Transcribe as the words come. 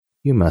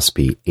You must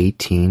be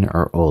 18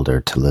 or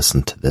older to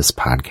listen to this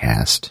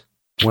podcast.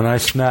 When I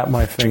snap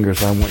my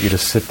fingers, I want you to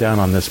sit down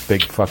on this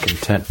big fucking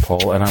tent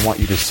pole, and I want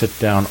you to sit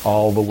down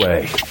all the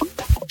way.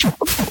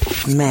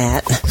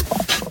 Matt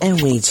and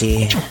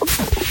Ouija.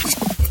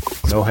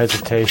 No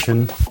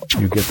hesitation.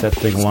 You get that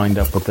thing lined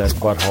up with that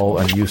butthole,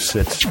 and you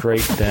sit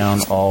straight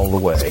down all the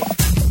way.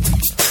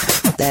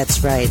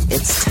 That's right,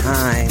 it's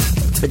time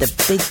for the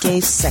Big Gay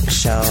Sex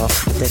Show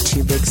with the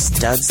two big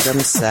studs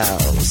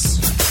themselves.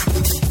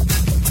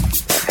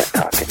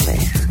 Talking to me.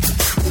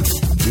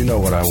 You know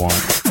what I want.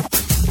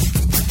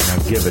 Now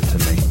give it to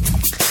me.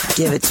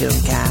 Give it to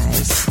them,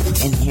 guys.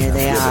 And here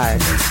they are.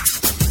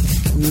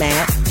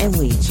 Matt and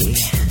Ouija.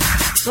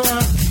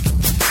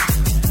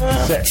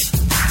 Sit.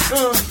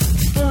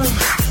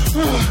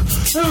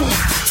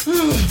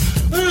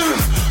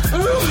 You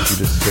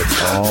just sit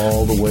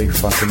all the way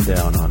fucking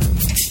down on it.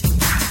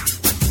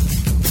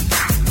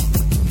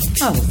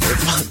 Oh, for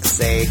fuck's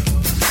sake.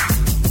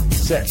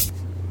 Sit.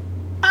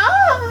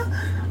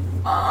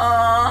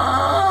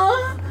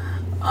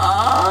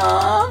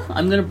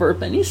 I'm gonna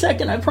burp any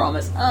second, I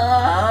promise.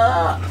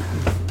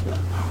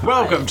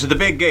 Welcome to the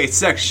Big Gay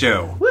Sex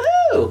Show.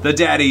 Woohoo! The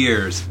Daddy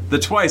Ears, the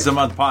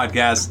twice-a-month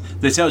podcast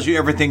that tells you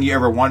everything you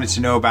ever wanted to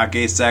know about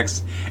gay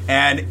sex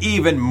and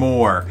even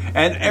more.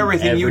 And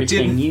everything you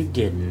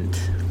didn't.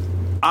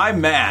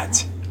 I'm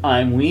Matt.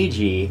 I'm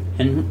Ouija,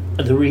 and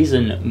the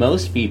reason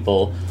most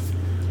people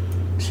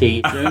see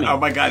me. Oh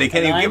my god, he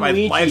can't even get my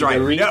lines right.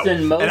 The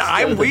reason most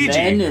I'm of the Ouija.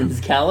 men in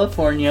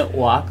California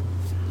walk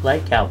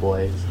like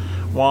cowboys.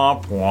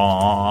 Womp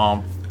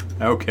womp.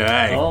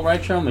 Okay. Oh,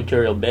 right show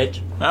material,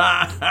 bitch.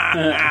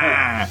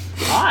 Hi.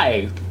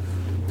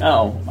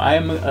 Oh,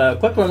 I'm a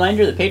quick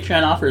reminder that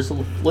Patreon offers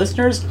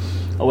listeners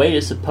a way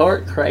to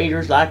support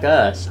creators like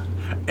us.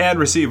 And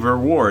receive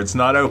rewards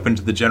not open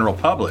to the general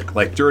public,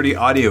 like dirty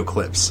audio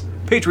clips,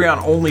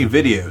 Patreon-only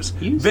videos,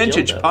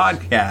 vintage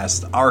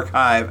podcast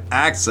archive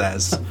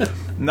access,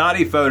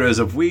 naughty photos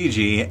of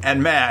Ouija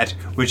and Matt,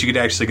 which you could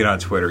actually get on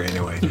Twitter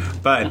anyway.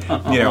 But,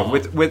 you know,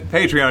 with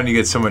Patreon, you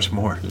get so much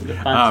more. You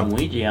can find some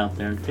Ouija out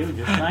there, too.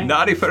 Just nice.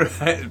 Naughty photos,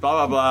 blah,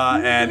 blah,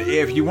 blah. And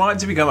if you want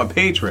to become a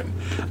patron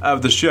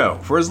of the show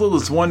for as little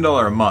as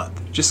 $1 a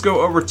month, just go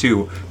over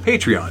to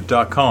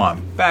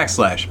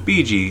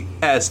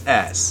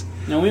patreon.com/BGSS.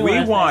 No, we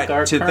want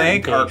to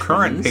thank our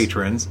current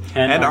patrons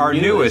and our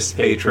newest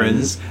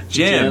patrons,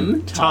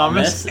 Jim,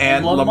 Thomas,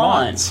 and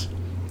Lamont.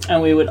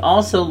 And we would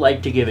also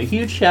like to give a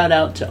huge shout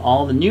out to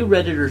all the new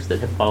Redditors that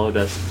have followed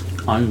us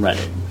on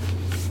Reddit.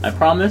 I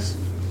promise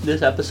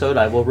this episode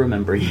I will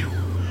remember you.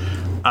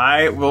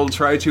 I will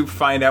try to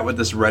find out what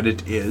this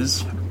Reddit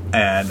is,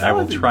 and I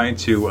will try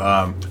to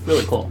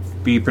really cool.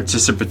 Be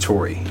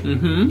participatory.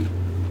 Mm-hmm.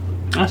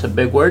 That's a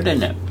big word,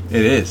 isn't it?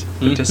 It is.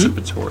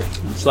 Participatory.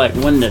 Mm-hmm. It's like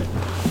when the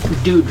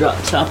dew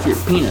drops off your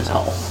penis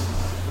hole.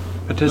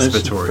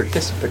 Participatory.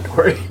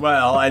 Participatory.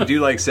 Well, I do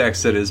like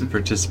sex that is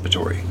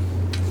participatory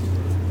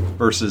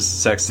versus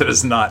sex that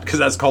is not, because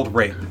that's called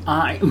rape.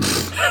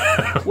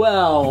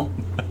 Well,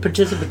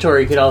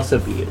 participatory could also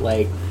be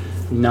like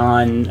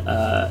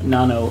non-homo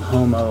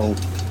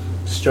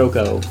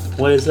stroko.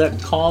 What is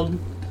that called?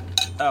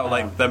 Oh,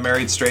 like the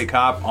married straight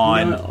cop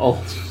on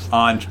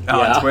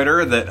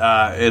Twitter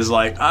that is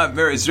like, I'm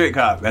married straight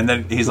cop, and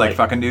then he's like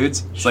fucking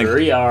dudes. It's sure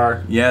like, you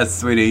are. Yes,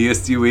 sweetie,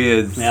 yes you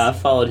is. Yeah, I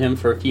followed him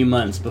for a few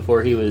months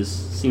before he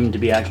seemed to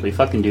be actually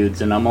fucking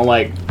dudes, and I'm all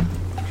like,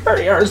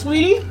 sure you are,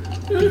 sweetie.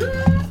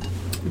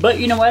 Mm-hmm. But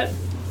you know what?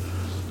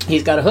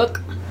 He's got a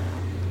hook.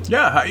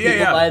 Yeah.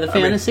 People buy the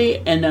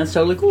fantasy, and that's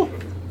totally cool.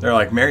 They're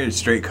like, married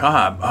straight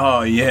cop.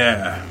 Oh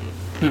yeah,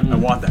 I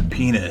want that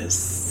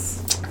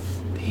penis.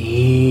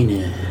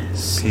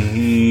 Penis.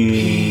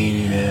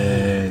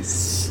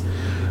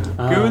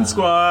 Goon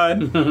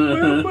Squad.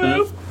 Whoop,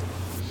 whoop.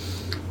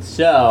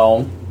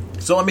 So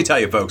let me tell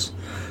you, folks.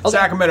 Okay.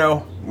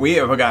 Sacramento, we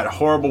have got a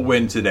horrible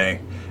wind today,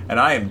 and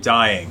I am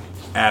dying.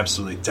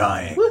 Absolutely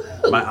dying.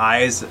 Woo-hoo. My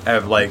eyes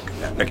have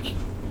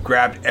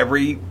grabbed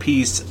every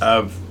piece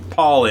of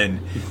pollen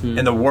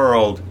in the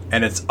world,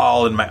 and it's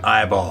all in my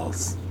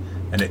eyeballs,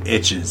 and it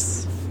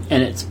itches.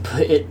 And it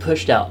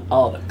pushed out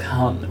all the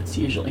cum that's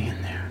usually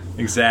in there.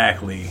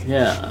 Exactly.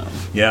 Yeah.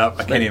 Yep.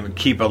 I can't even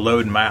keep a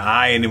load in my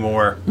eye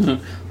anymore.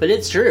 But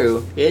it's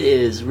true. It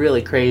is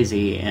really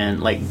crazy.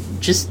 And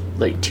just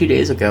 2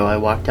 days ago, I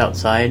walked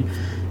outside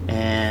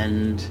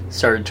and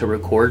started to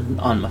record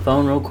on my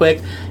phone real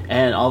quick,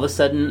 and all of a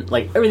sudden,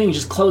 everything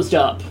just closed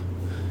up.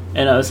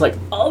 And I was like,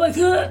 oh my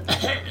god,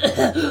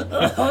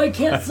 I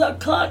can't suck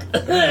cock.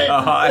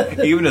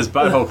 Even his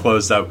butthole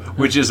closed up,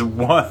 which is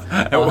one.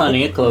 Oh,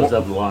 honey, it closed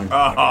up long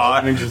time ago.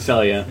 Let me just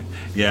tell you.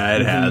 Yeah,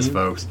 it has,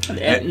 folks.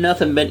 And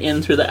nothing been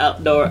in through the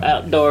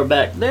outdoor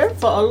back there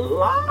for a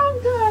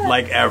long time.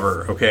 Like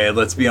ever, okay?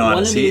 Let's be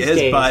honest.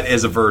 His butt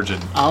is a virgin.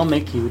 I'll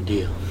make you a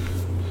deal.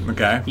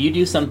 Okay. You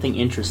do something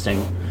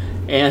interesting.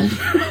 And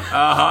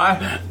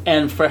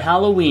and for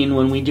Halloween,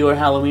 when we do our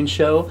Halloween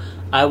show,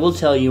 I will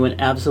tell you an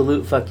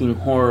absolute fucking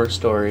horror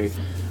story,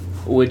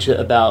 one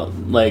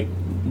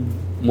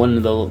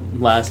of the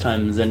last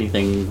times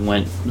anything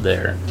went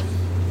there.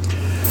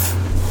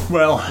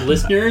 Well,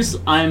 Listeners,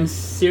 I'm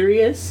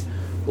serious.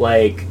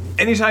 Like,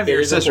 anytime your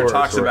It is a sister horror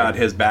talks story. about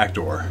his back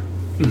door,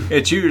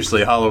 it's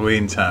usually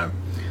Halloween time.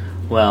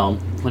 well,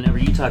 whenever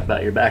you talk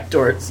about your back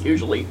door, it's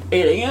usually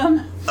 8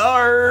 a.m.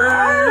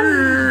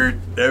 Arrgh.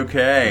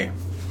 Okay.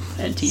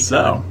 and tea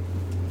So. time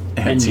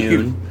and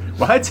noon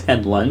What?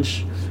 and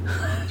lunch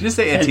Did you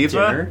say and Antifa?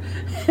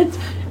 dinner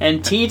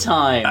and tea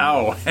time.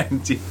 Ow.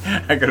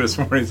 I could have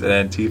sworn he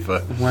said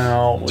Antifa.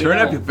 Well, we Turn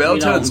up don't- your bell we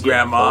don't tones, get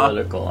Grandma.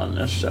 Political on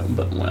this show,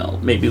 but well,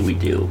 maybe we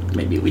do,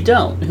 maybe we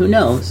don't. Who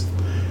knows?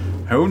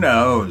 Who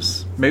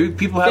knows? Maybe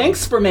people have...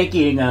 Thanks for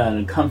making it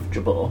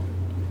uncomfortable.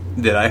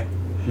 Did I?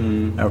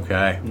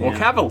 Okay. Well, Yeah.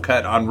 Capital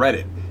Cut on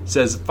Reddit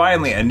says,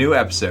 finally, a new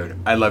episode.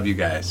 I love you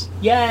guys.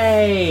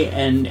 Yay!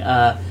 And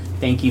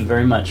thank you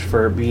very much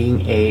for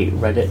being a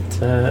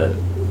Reddit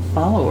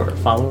follower.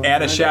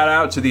 And a shout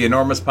out to the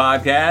Enormous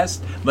Podcast.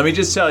 Let me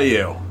just tell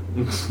you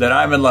that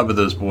I'm in love with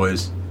those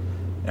boys,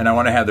 and I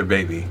want to have their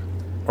baby,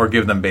 or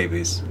give them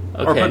babies,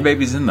 or Okay. put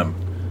babies in them.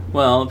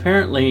 Well,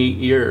 apparently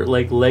you're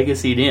like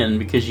legacied in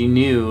because you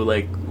knew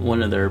like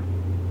one of their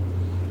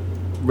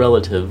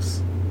relatives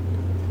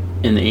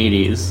in the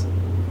 80s.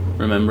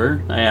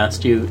 Remember? I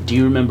asked you, do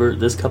you remember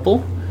this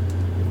couple?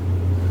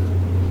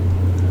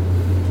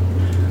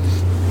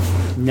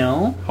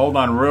 No? Hold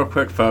on real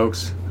quick,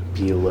 folks.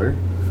 Bueller.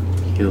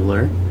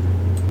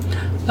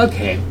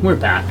 Okay, we're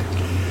back.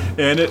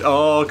 And it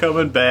all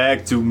coming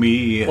back to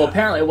me. Well,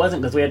 apparently it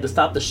wasn't because we had to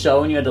stop the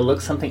show and you had to look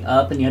something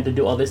up and you had to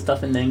do all this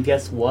stuff and then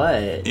guess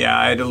what? Yeah,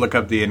 I had to look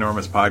up the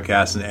Enormous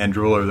Podcast and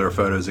drool over their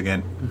photos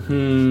again.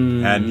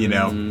 And, you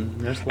know...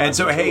 There's And lots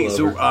so, to hey,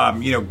 drool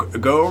over. you know,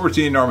 go over to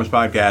the Enormous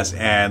Podcast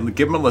and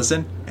give them a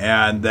listen,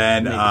 and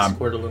then Maybe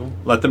squirt a little.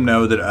 let them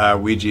know that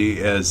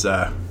Ouija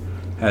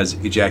has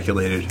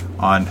ejaculated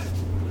on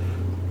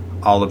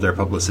all of their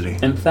publicity.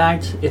 In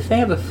fact, if they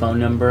have a phone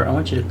number, I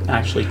want you to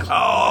actually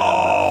call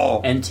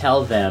Oh, and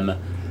tell them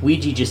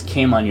Ouija just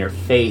came on your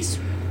face.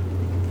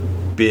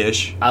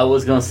 bish. I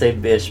was going to say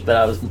bish, but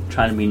I was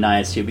trying to be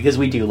nice to you because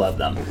we do love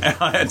them.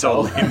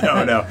 Totally,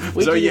 no.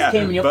 Ouija So, yeah, just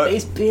came in your but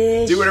face,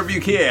 bitch. do whatever you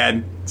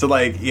can to,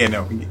 like, you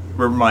know,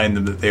 remind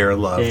them that they are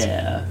loved.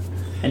 Yeah.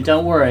 And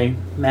don't worry,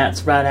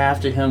 Matt's right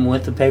after him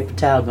with the paper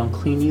towel, gonna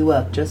clean you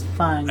up just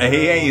fine. And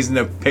he girl. ain't using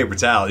no paper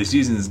towel. He's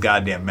using his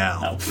goddamn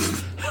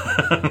mouth.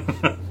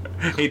 Oh.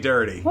 He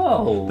dirty.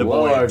 Oh, The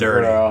boy Lord,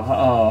 dirty. girl.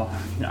 Oh,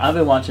 I've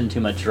been watching too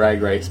much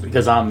Drag Race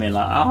because I'm being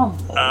like,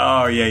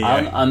 Oh,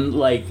 yeah.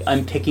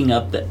 I'm picking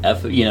up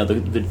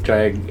the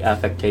drag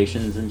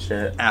affectations and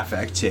shit.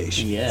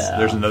 Affectations. Yeah.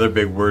 There's another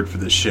big word for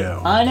this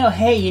show. I know.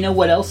 Hey, you know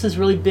what else is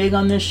really big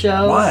on this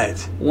show? What?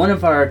 One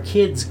of our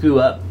kids grew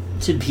up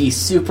to be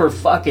super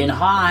fucking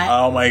hot.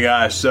 Oh my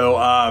gosh. So,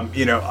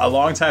 a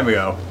long time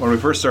ago, when we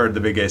first started the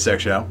Big Gay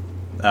Sex Show,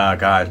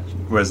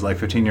 was it like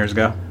 15 years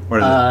ago? What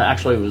is it?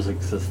 Actually, it was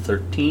like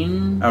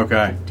 13.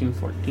 Okay. 13,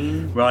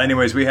 14. Well,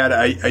 anyways, we had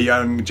a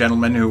young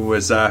gentleman who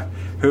was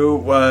He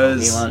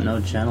wasn't no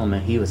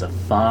gentleman. He was a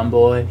farm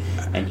boy,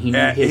 and he knew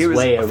his he was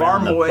way a around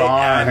farm the boy,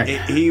 barn. and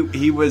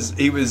he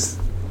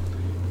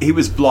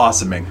was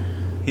blossoming.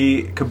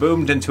 He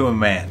kaboomed into a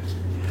man,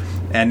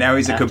 and now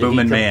he's a After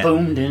kabooming man.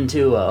 Boomed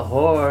into a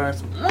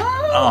horse.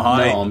 Uh-huh.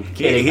 No, I'm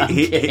kidding. I'm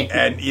kidding.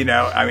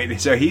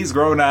 And so he's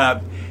grown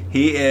up.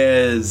 He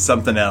is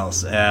something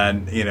else,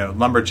 and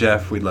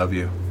Lumberjeff, we love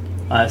you.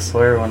 I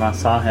swear, when I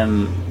saw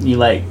him, you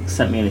like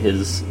sent me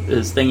his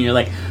thing, and you're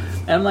like,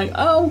 and I'm like,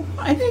 oh,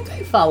 I think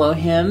I follow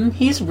him.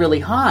 He's really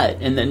hot.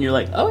 And then you're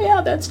like, oh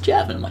yeah, that's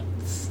Jeff. And I'm like,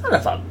 son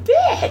of a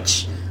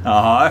bitch!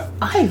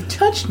 I've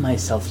touched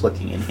myself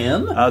looking at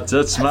him. I'll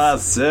touch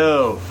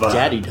myself.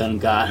 Daddy done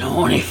got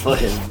horny for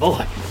his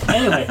boy.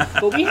 Anyway,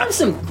 but we have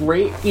some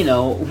great,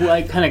 who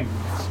I kind of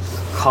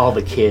call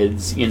the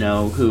kids,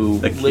 who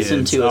The listen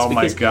kids. to us. Oh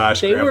my because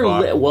gosh, they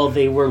Grandpa.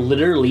 they were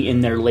literally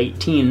in their late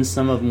teens.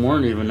 Some of them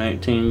weren't even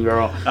 19,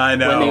 girl. I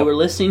know. When they were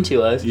listening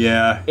to us.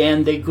 Yeah.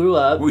 And they grew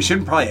up We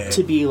shouldn't probably.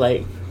 to be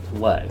like,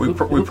 what? We Who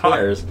probably-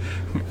 cares?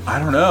 I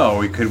don't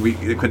know.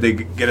 Could they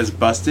get us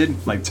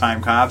busted like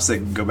time cops? They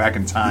can go back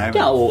in time.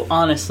 No,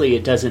 honestly,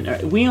 it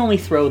doesn't. We only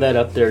throw that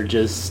up there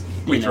just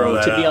Throw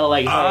that to be up. all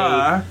like,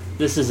 hey,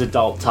 this is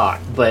adult talk.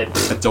 But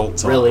Adult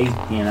talk. really,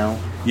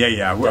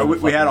 Yeah.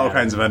 We had all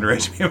kinds of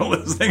underage people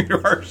listening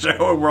to our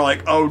show, and we're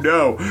like, oh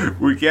no,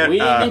 we can't. We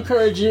didn't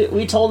encourage it.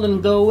 We told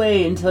them go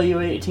away until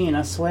you're 18.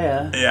 I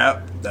swear.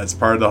 Yeah, that's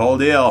part of the whole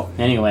deal.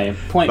 Anyway,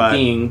 point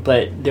being,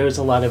 but there's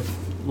a lot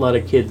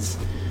of kids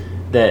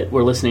that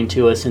were listening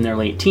to us in their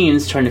late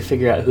teens, trying to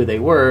figure out who they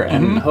were,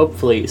 and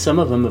hopefully some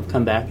of them have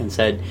come back and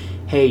said,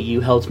 "Hey,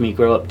 you helped me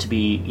grow up to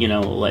be,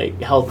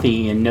 like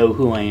healthy and know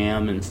who I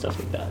am and stuff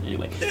like that."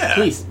 Anyway, Yeah.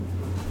 please.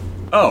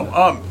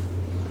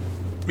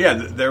 Yeah,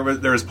 there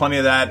was plenty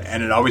of that,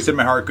 and it always did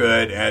my heart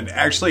good. And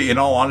actually, in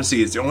all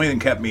honesty, it's the only thing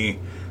that kept me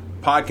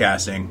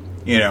podcasting.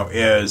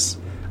 Is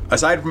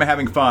aside from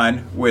having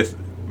fun with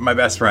my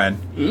best friend,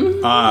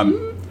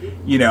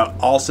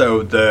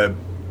 also the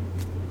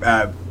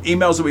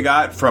emails that we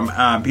got from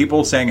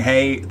people saying,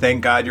 "Hey,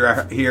 thank God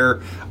you're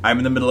here. I'm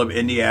in the middle of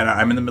Indiana.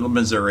 I'm in the middle of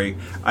Missouri.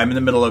 I'm in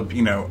the middle of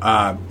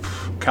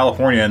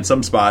California in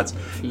some spots,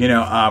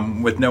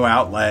 with no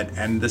outlet,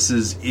 and this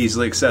is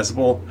easily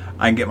accessible.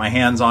 I can get my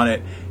hands on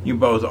it. You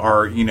both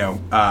are,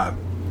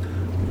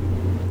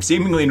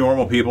 seemingly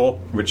normal people,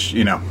 which,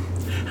 And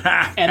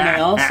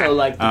they also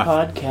like the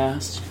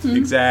podcast.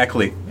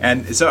 Exactly.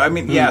 And so,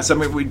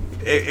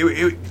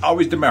 it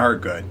always did my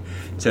heart good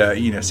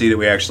to, see that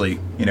we actually,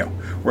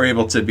 were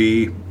able to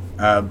be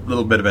a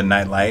little bit of a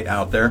nightlight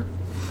out there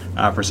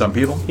for some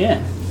people.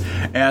 Yeah.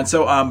 And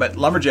so, but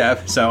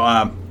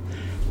Lumberjeff,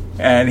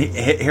 and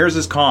here's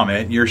his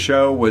comment. Your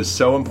show was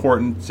so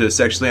important to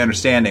sexually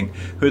understanding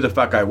who the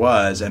fuck I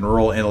was in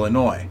rural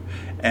Illinois.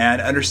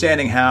 And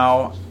understanding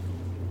how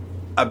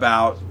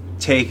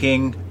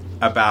talking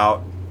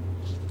about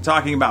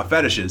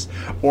fetishes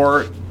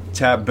or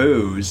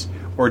taboos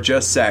or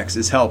just sex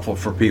is helpful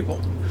for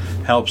people.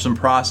 Helps them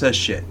process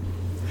shit.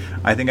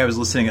 I think I was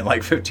listening at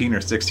like 15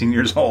 or 16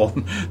 years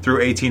old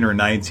through 18 or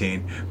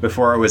 19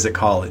 before I was at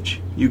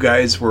college. You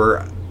guys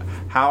were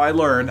how I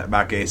learned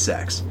about gay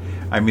sex.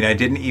 I mean, I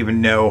didn't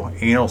even know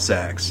anal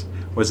sex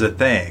was a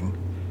thing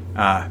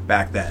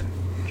back then.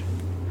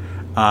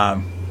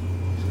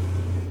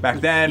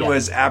 Back then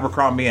was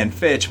Abercrombie and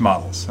Fitch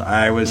models.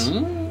 I was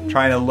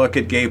trying to look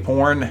at gay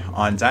porn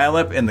on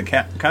dial-up in the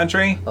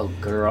country. Oh,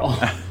 girl.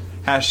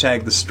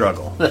 Hashtag the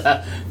struggle.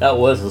 That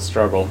was a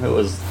struggle. It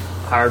was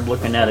hard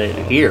looking at it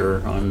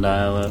here on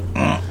dial-up.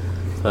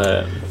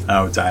 But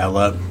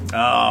dial-up.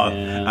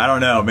 Yeah. I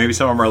don't know. Maybe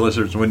some of our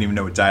listeners wouldn't even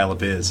know what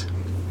dial-up is.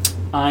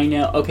 I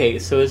know. Okay,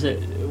 so is it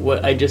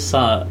what I just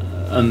saw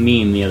a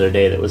meme the other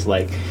day that was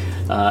like,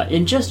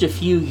 in just a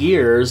few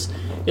years,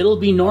 it'll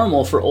be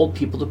normal for old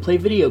people to play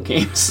video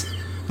games.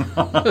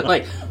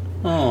 Like,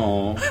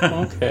 oh,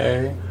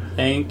 okay,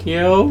 thank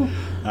you.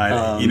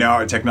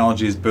 Our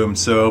technology has boomed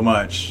so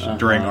much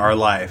during our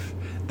life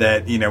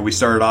that we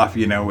started off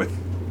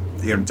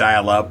with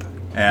dial-up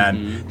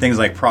and things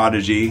like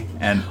Prodigy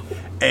and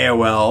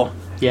AOL.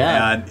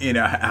 Yeah. And,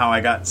 how I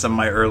got some of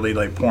my early,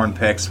 porn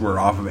pics were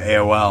off of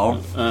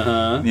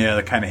AOL.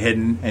 They're kind of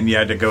hidden, and you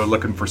had to go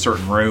looking for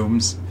certain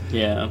rooms.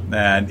 Yeah.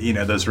 And,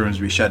 those rooms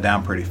would be shut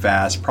down pretty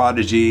fast.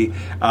 Prodigy, here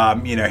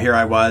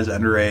I was,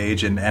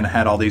 underage, and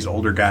had all these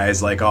older guys,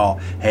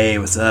 hey,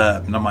 what's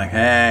up? And I'm like,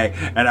 hey.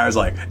 And I was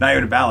like, not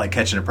even about,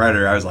 Catching a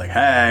Predator. I was like,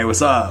 hey,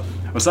 what's up?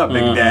 What's up,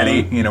 Big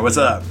Daddy? What's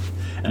up?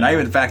 And not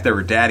even the fact they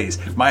were daddies.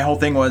 My whole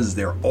thing was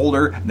they're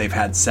older, and they've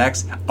had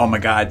sex. Oh, my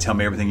God, tell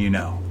me everything you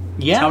know.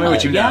 Yeah, tell me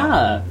what you know.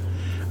 Yeah.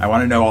 I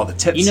want to know all the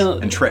tips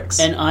and tricks.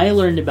 And I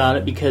learned about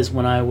it because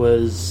when I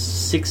was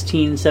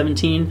 16,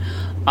 17,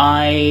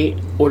 I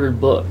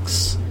ordered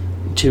books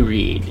to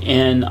read.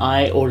 And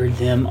I ordered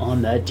them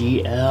on the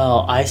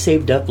DL. I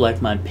saved up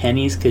my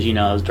pennies because,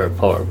 I was dirt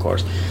poor, of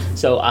course.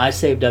 So I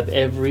saved up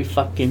every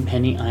fucking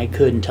penny I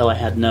could until I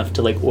had enough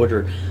to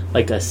order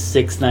a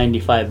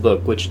 $6.95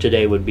 book, which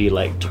today would be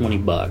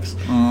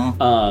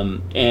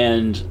 $20.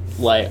 And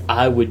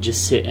I would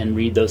just sit and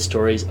read those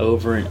stories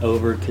over and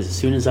over because as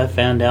soon as I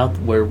found out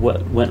what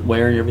went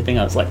where and everything,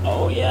 I was like,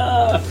 oh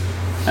yeah,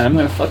 and I'm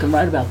gonna fucking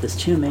write about this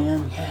too,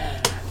 man.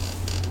 Yeah.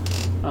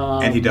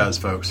 And he does,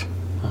 folks.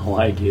 Oh,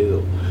 I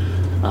do.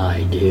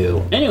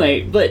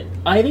 Anyway, but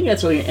I think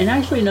that's really, and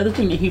actually another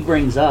thing that he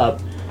brings up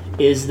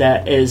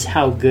is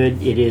how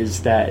good it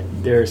is that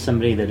there's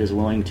somebody that is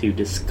willing to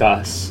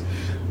discuss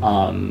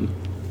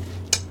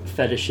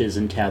fetishes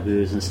and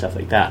taboos and stuff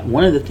like that.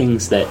 One of the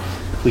things that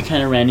we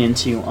kind of ran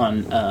into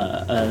on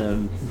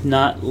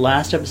not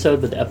last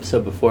episode, but the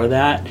episode before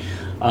that,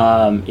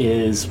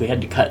 is we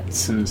had to cut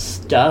some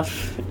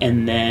stuff,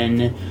 and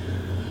then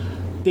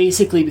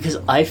basically because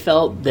I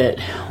felt that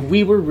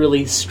we were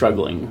really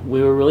struggling.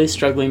 We were really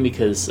struggling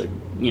because,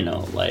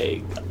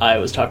 I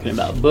was talking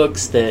about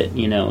books that,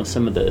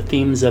 some of the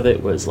themes of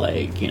it was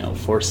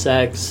for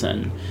sex,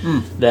 and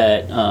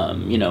that,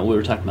 we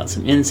were talking about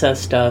some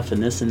incest stuff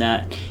and this and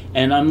that.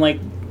 And I'm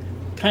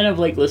kind of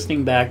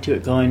listening back to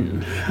it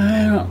going,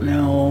 I don't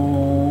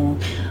know.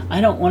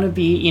 I don't want to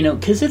be,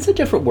 because it's a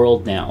different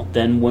world now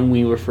than when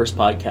we were first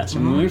podcasting.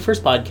 When we were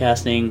first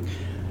podcasting,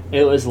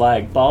 it was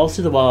balls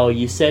to the wall.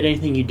 You said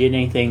anything, you did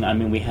anything. I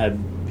mean, we had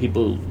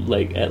people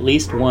at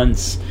least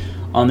once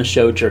on the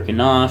show jerking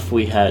off.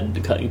 We had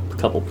a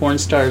couple porn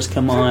stars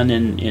come on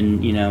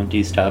and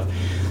do stuff.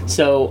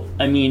 So,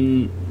 I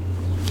mean,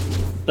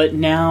 but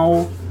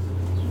now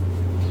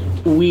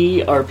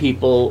we are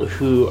people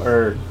who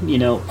are,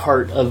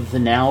 part of the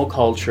now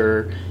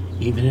culture,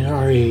 even at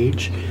our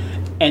age,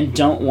 and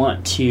don't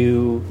want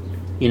to,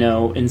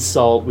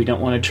 insult. We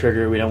don't want to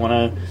trigger. We don't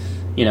want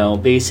to,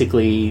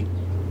 basically,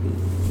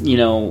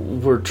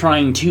 we're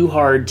trying too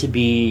hard to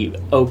be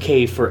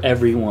okay for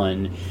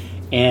everyone.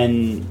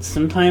 And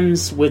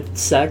sometimes with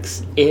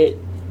sex,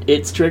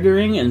 it's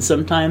triggering, and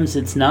sometimes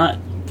it's not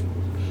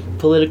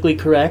politically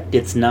correct.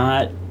 It's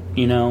not,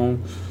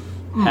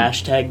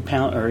 hashtag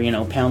pound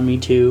or pound me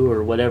too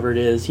or whatever it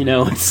is.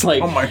 It's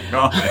oh my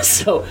God.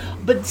 So,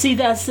 but see,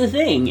 that's the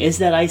thing is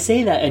that I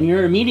say that, and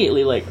you're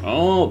immediately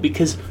oh,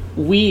 because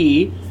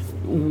we're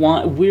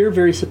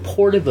very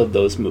supportive of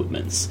those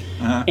movements,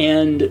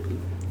 and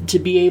to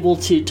be able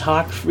to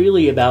talk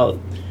freely about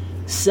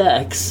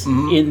sex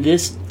in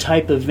this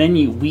type of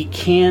venue, we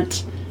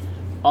can't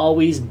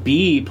always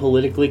be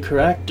politically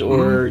correct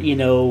or,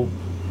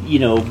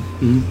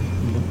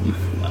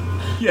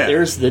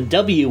 there's the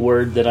W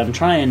word that I'm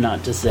trying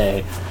not to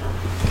say.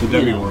 The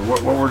W word.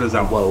 What word is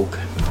that? Woke.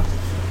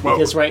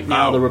 Because right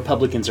now the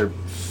Republicans are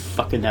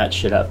fucking that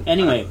shit up.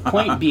 Anyway,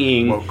 point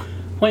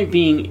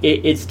being,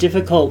 it's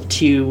difficult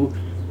to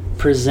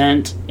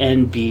present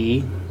and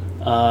be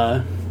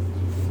not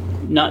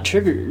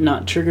triggering,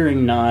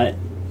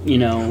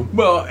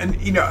 Well,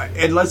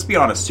 and let's be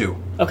honest too.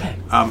 Okay,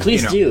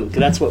 please do, because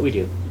that's what we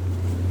do.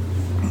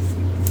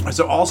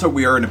 So also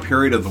we are in a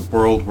period of the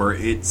world where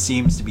it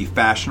seems to be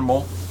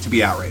fashionable to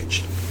be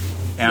outraged.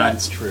 And,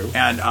 that's true.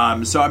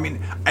 And so,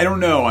 I don't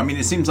know.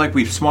 It seems like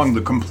we've swung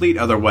the complete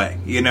other way,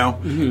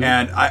 Mm-hmm.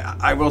 And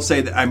I will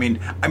say that,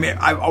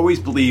 I've always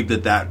believed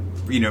that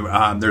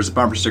there's a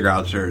bumper sticker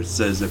out there that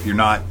says, if you're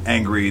not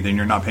angry, then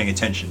you're not paying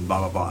attention, blah,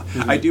 blah, blah.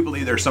 Mm-hmm. I do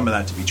believe there's some of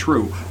that to be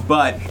true.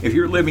 But if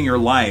you're living your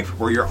life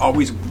where you're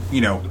always,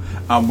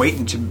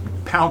 waiting to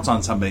pounce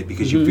on somebody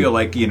because you feel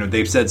like,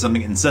 they've said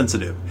something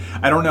insensitive,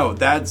 I don't know.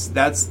 That's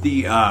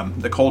the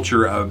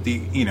culture of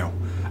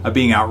of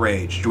being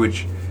outraged,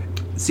 which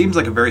seems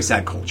like a very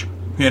sad culture,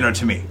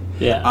 to me.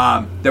 Yeah.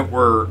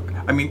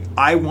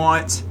 I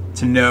want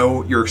to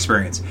know your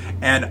experience.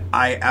 And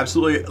I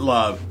absolutely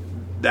love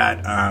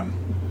that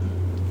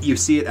you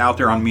see it out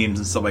there on memes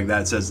and stuff like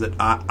that. It says that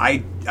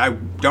I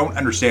don't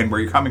understand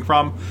where you're coming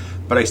from,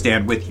 but I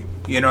stand with you.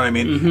 You know what I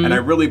mean? Mm-hmm. And I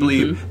really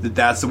believe that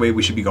that's the way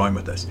we should be going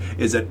with this,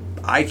 is that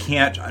I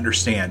can't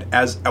understand,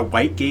 as a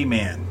white gay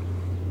man,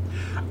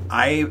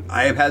 I've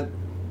had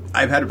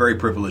a very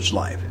privileged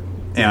life.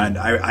 And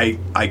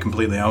I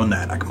completely own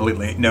that. I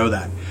completely know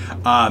that.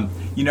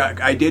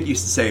 I did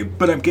used to say,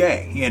 but I'm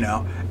gay,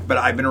 But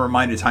I've been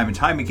reminded time and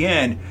time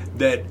again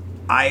that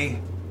I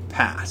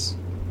pass.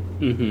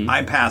 Mm-hmm.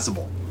 I'm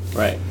passable.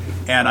 Right.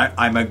 And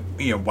I'm a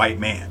white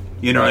man.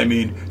 You know what I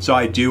mean? So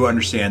I do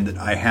understand that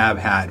I have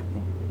had,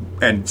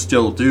 and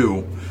still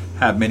do,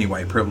 have many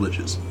white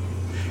privileges.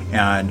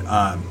 And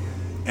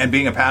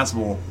being a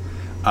passable,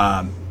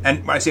 and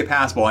when I say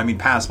passable, I mean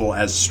passable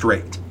as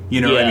straight. You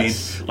know what I mean?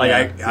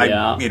 Like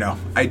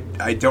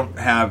I don't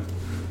have.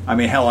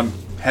 Hell, I'm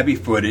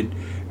heavy-footed,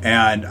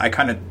 and I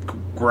kind of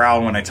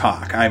growl when I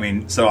talk.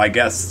 So I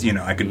guess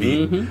I could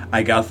be. Mm-hmm.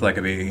 I guess I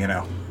could be.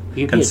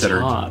 You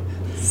considered be a top.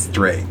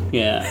 Straight.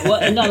 Yeah. Well,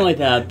 and not only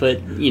that,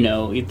 but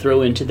you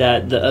throw into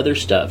that the other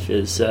stuff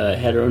is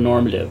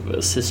heteronormative,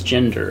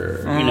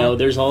 cisgender.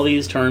 There's all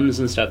these terms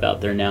and stuff out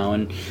there now,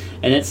 and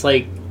it's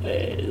like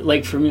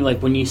for me,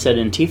 like when you said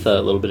Antifa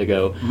a little bit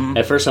ago,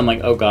 at first I'm like,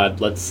 oh God,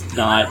 let's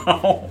not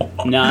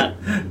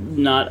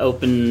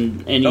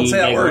open any. Don't say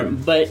that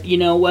word. But you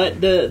know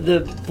what?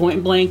 The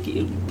point blank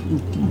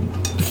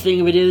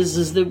thing of it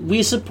is that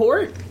we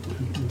support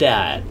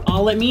that.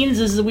 All it means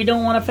is that we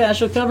don't want a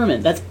fascist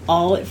government. That's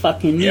all it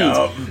fucking means.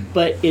 Yep.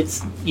 But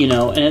it's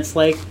and it's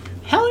like,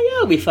 hell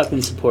yeah, we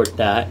fucking support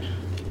that.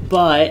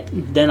 But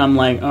then I'm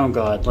like, oh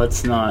God,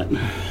 let's not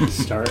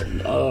start.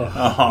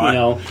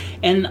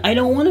 And I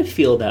don't want to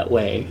feel that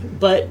way.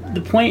 But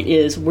the point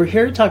is, we're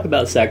here to talk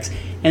about sex,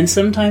 and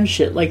sometimes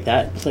shit like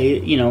that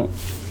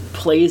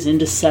plays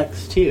into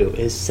sex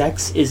too.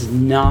 Sex is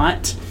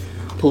not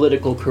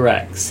political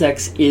correct.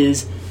 Sex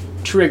is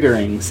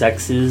triggering.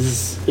 Sex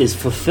is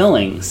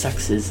fulfilling.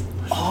 Sex is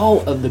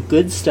all of the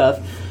good stuff,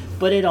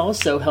 but it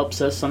also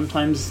helps us and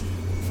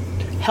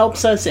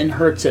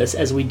hurts us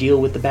as we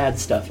deal with the bad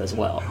stuff as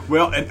well.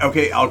 Well, and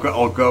okay, I'll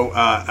go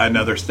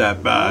another step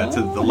to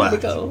the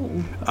left. Here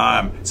we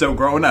go. So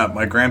growing up,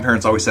 my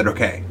grandparents always said,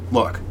 "Okay,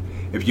 look,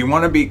 if you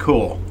want to be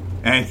cool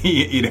and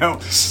you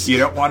don't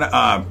want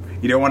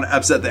to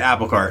upset the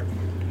apple cart,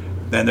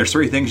 then there's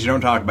three things you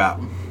don't talk about.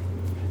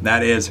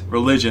 That is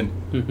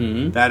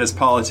religion, that is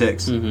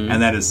politics,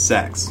 and that is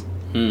sex."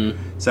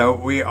 So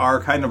we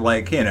are kind of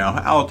like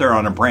out there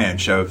on a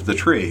branch of the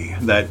tree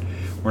that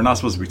we're not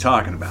supposed to be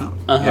talking about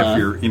if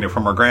you're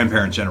from our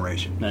grandparents'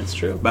 generation. That's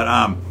true. But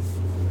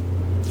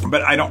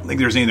I don't think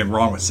there's anything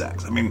wrong with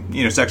sex.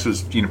 Sex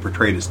was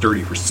portrayed as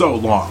dirty for so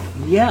long.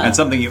 Yeah. And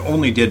something you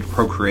only did to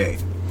procreate,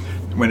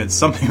 when it's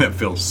something that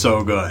feels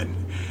so good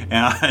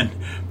and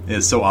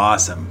is so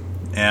awesome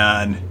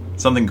and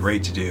something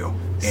great to do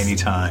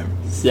anytime.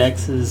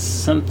 Sex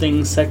is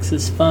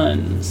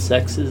fun.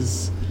 Sex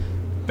is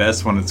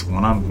best when it's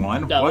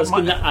one-on-one.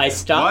 I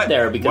stopped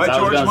there because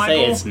I was going to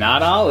say it's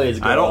not always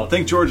good. I don't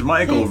think George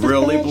Michael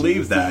really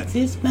believed that.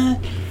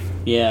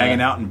 Yeah. Hanging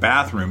out in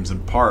bathrooms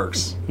and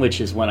parks. Which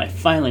is when I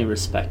finally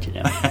respected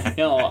him.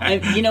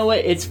 You know what?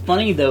 It's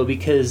funny, though,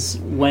 because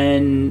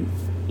when,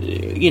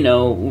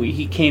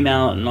 he came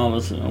out and all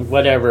this,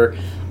 whatever,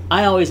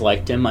 I always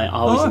liked him. I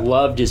always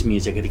loved his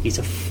music. I think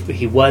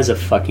he was a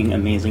fucking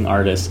amazing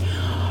artist.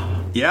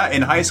 Yeah,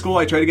 in high school,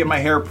 I tried to get my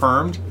hair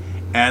permed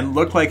and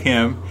looked like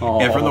him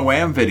and from the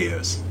Wham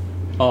videos.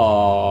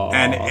 Aww.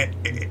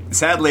 And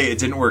sadly, it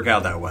didn't work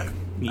out that way.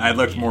 I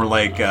looked more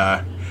like,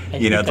 the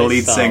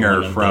lead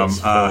singer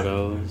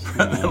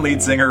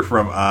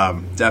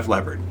from Def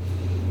Leppard.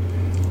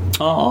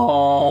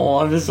 Oh,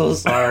 I'm so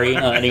sorry,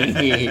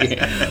 honey.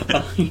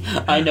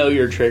 I know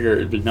you're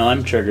triggered, but no,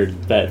 I'm triggered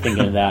thinking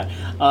of that.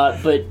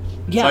 But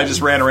yeah, So I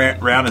just ran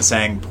around and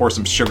sang "Pour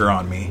Some Sugar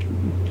on Me."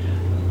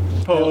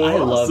 I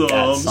love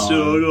that song.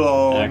 Sugar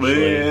on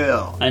Actually, me.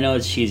 I know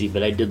it's cheesy,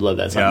 but I did love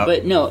that song. Yeah.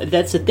 But no,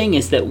 that's the thing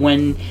is that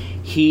when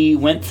he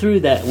went through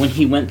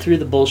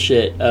the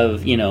bullshit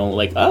of,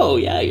 like, oh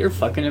yeah, you're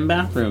fucking in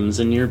bathrooms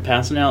and you're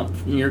passing out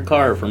in your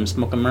car from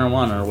smoking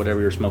marijuana or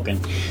whatever you're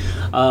smoking,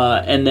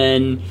 and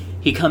then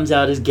he comes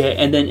out as gay,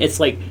 and then it's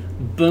like,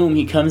 boom,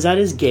 he comes out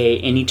as gay,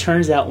 and he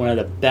turns out one of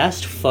the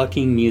best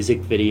fucking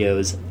music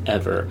videos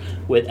ever,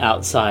 with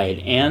Outside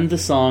and the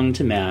song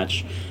to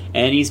match.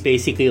 And he's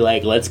basically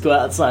like, let's go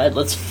outside,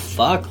 let's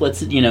fuck,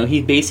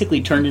 he basically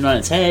turned it on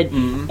its head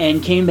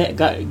and came back,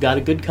 got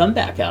a good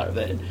comeback out of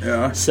it.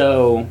 Yeah.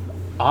 So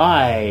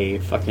I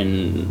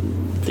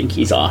fucking think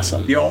he's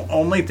awesome. The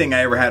only thing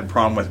I ever had a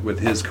problem with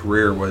his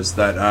career was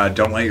that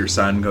 "Don't Let Your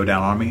Son Go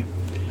Down on Me."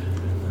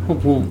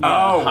 Well,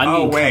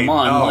 yeah, wait. come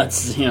on, Oh.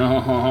 let's,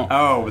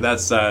 Oh,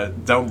 that's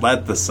 "Don't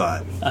Let the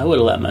Sun." I would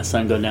have let my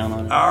son go down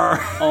on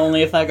it.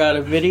 Only if I got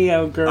a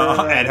video,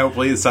 girl. And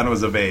hopefully the son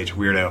was of age.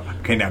 Weirdo.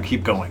 Okay, now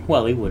keep going.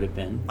 Well, he would have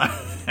been.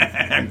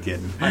 I'm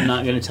kidding. I'm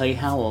not going to tell you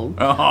how old.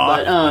 Uh-huh.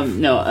 But,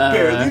 no.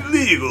 Barely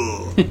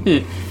legal.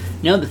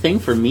 No, the thing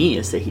for me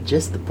is that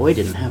the boy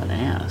didn't have an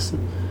ass.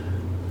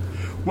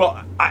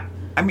 Well,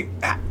 I mean,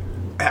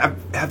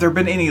 have there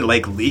been any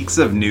leaks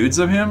of nudes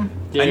of him?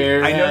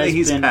 There I know that has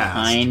he's been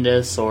passed.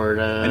 kinda,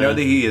 sorta. I know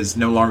that he is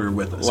no longer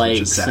with us, like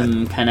which is sad.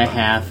 some kind of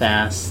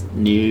half-ass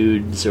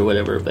nudes or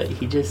whatever, but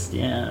he just,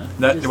 That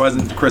just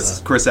wasn't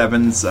Chris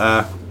Evans.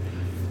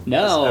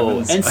 No,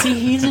 Evans. and see,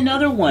 he's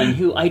another one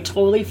who I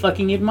totally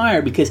fucking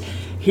admire, because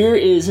here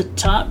is a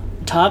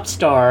top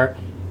star.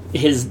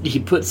 He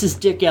puts his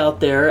dick out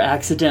there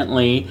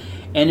accidentally,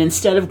 and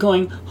instead of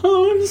going,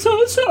 "Oh, I'm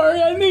so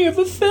sorry, I may have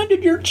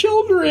offended your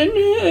children,"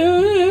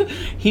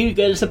 he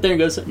goes up there and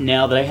goes,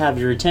 "Now that I have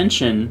your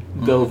attention,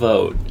 go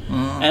vote."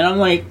 And I'm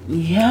like,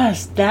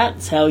 yes,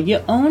 that's how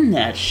you own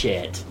that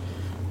shit.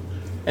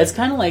 It's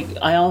kind of like,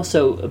 I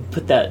also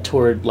put that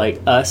toward like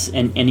us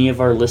and any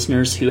of our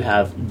listeners who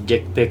have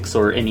dick pics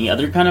or any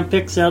other kind of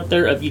pics out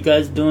there of you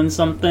guys doing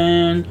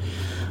something,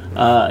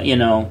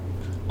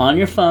 on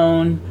your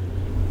phone.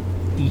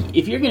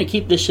 If you're going to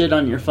keep this shit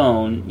on your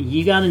phone,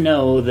 you got to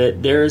know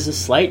that there's a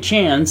slight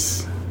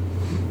chance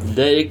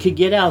that it could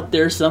get out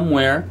there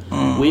somewhere.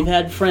 We've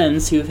had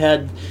friends who've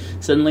had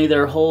suddenly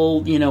their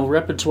whole,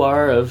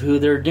 repertoire of who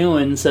they're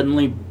doing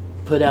suddenly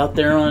put out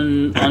there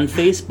on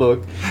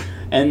Facebook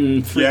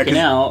and freaking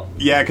out.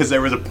 Yeah, because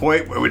there was a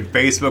point when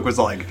Facebook was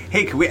like,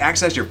 "Hey, can we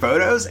access your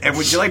photos? And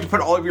would you like to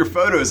put all of your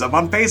photos up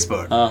on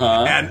Facebook?"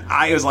 And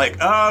I was like,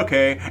 "Oh,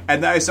 okay."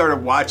 And then I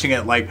started watching it.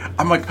 I'm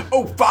like,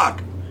 "Oh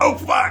fuck." Oh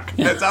fuck!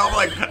 And so I'm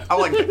like,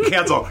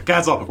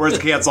 cancel. Where's the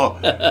cancel?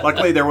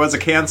 Luckily, there was a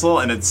cancel,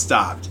 and it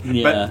stopped.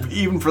 Yeah. But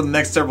even for the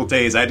next several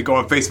days, I had to go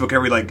on Facebook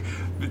every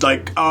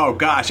oh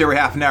gosh, every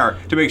half an hour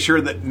to make sure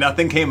that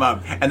nothing came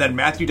up. And then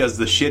Matthew does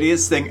the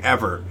shittiest thing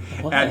ever.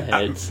 What?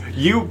 And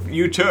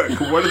you took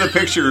one of the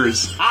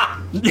pictures.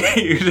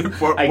 You took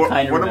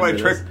one of my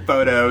trick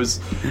photos,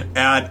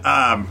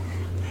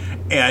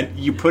 and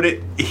you put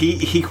it.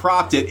 He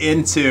cropped it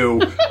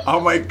into. Oh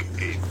my.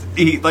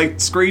 He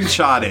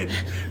screenshotted.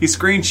 He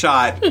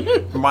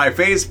screenshot my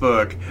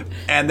Facebook,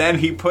 and then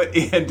he put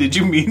in, "Did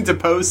you mean to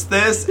post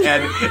this?"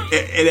 And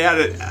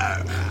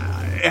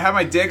it had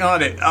my dick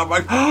on it. I'm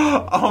like,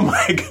 oh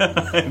my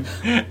god,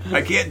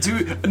 I can't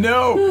do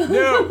no.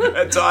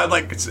 And so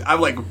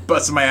I'm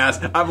busting my ass.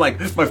 I'm like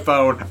my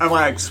phone.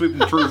 I'm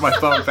sweeping through my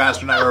phone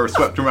faster than I've ever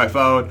swept through my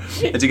phone,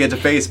 and to get to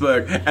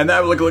Facebook. And then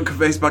I look at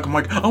Facebook. I'm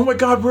like, oh my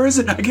god, where is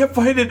it? I can't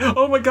find it.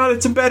 Oh my god,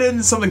 it's embedded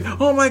in something.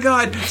 Oh my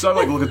god. So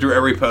I'm looking through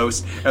every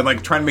post and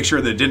trying to make sure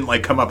that it didn't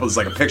come up as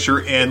a picture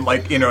in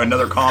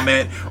another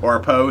comment or a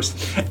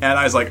post. And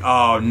I was like,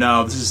 oh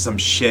no, this is some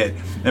shit.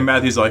 And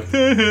Matthew's like,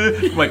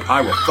 I'm like,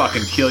 I will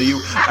fucking kill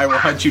you. I will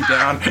hunt you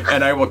down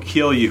and I will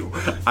kill you.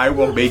 I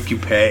will make you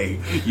pay.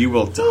 You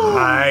will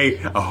die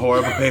a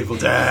horrible, painful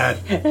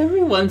death.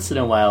 Every once in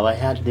a while, I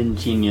had an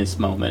ingenious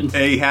moment.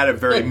 And he had a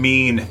very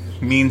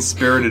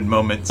mean-spirited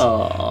moment.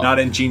 Aww. Not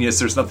ingenious.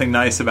 There's nothing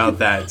nice about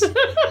that.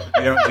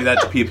 You don't do that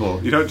to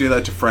people. You don't do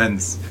that to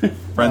friends.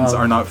 Friends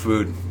are not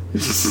food.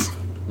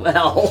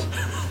 Well,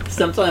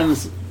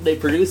 sometimes they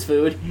produce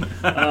food.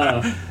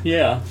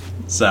 Yeah.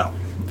 So,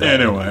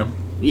 anyway.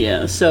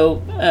 Yeah,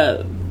 so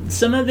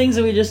some of the things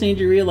that we just need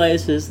to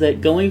realize is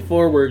that going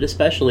forward,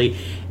 especially,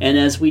 and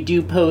as we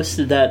do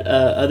post that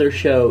other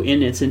show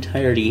in its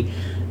entirety,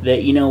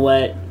 that, you know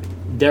what,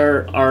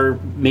 there are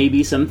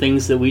maybe some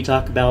things that we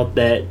talk about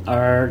that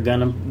are going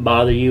to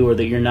bother you or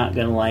that you're not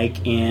going to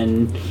like,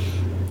 and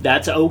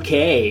that's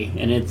okay,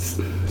 and it's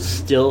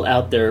still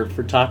out there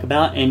for talk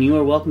about, and you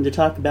are welcome to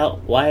talk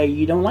about why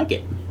you don't like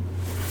it.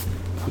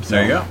 So,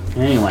 there you go.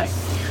 Anyway.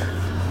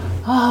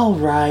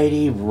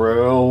 Alrighty,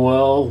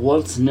 well,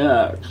 what's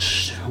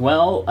next?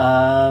 Well,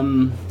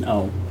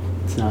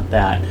 it's not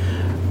that.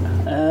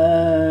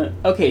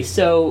 Okay,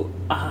 so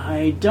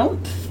I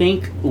don't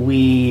think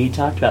we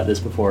talked about this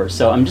before,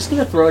 so I'm just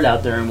going to throw it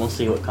out there and we'll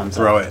see what comes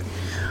up. Throw it.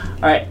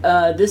 All right,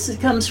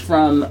 comes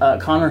from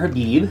Connor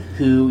Habib,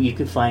 who you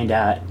can find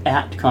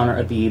at Connor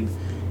Habib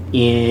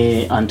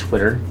on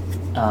Twitter.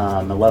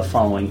 I love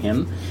following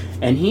him.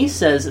 And he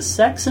says,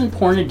 sex and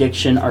porn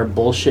addiction are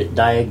bullshit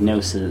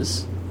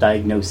diagnoses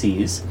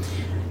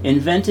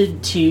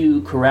invented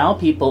to corral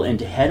people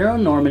into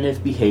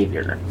heteronormative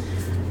behavior,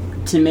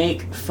 to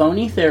make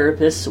phony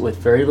therapists with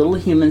very little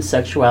human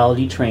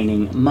sexuality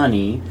training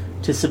money,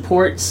 to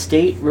support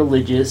state,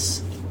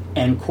 religious,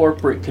 and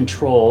corporate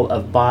control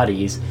of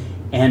bodies,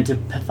 and to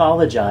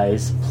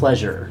pathologize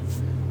pleasure.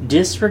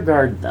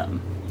 Disregard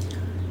them.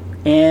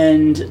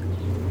 And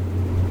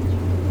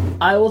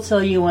I will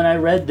tell you, when I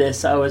read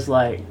this, I was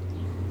like,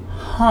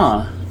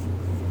 huh.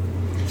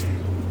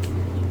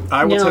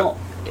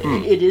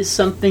 It is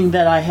something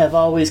that I have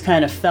always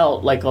kind of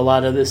felt, like a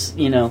lot of this,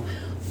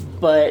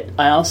 but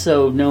I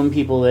also known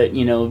people that,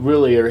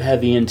 really are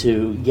heavy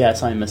into,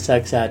 yes, I'm a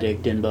sex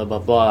addict and blah, blah,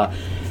 blah.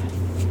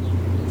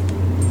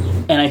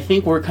 And I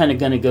think we're kind of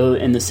going to go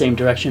in the same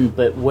direction,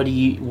 but what do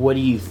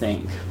you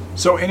think?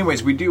 So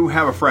anyways, we do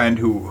have a friend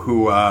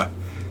who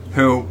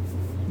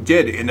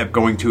did end up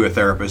going to a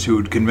therapist who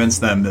would convince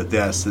them that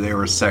yes, they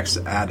were a sex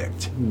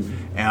addict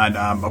and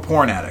a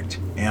porn addict,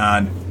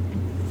 and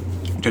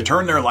to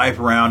turn their life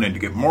around and to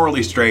get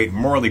morally straight,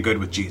 morally good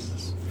with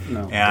Jesus.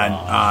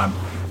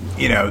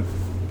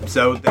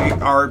 So they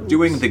are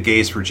doing the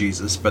gays for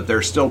Jesus, but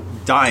they're still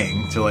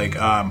dying to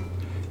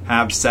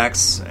have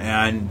sex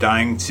and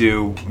dying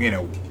to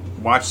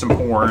watch some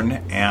porn.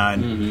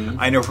 And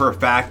I know for a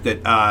fact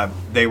that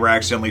they were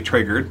accidentally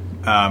triggered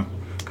a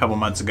couple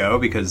months ago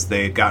because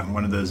they had gotten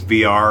one of those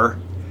VR,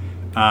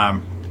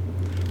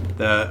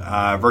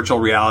 the virtual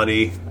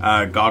reality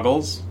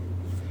goggles,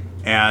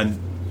 and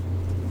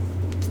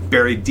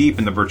buried deep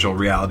in the virtual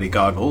reality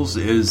goggles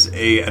is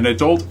an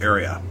adult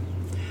area.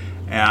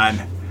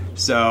 And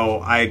so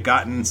I had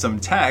gotten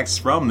some texts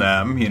from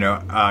them,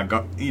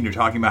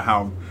 talking about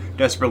how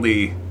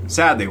desperately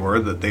sad they were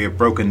that they have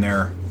broken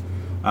their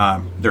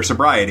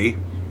sobriety,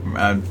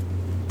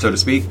 so to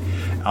speak,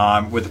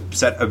 with a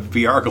set of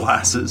VR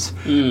glasses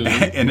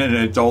in an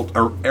adult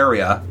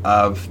area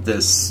of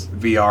this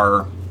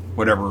VR,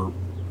 whatever,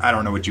 I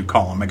don't know what you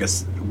call them, I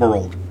guess,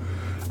 world.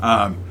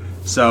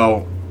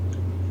 So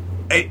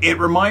it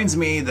reminds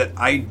me that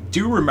I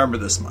do remember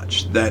this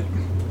much, that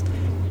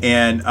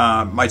in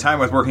my time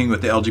with working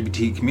with the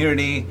LGBT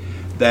community,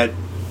 that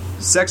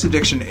sex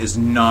addiction is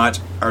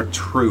not a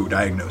true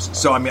diagnosis.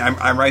 So, I mean,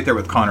 I'm right there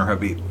with Connor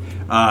Habib,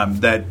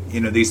 that,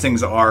 these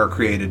things are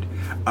created.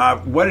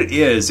 What it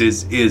is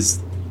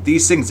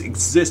these things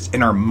exist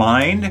in our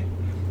mind.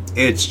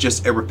 It's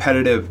just a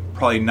repetitive,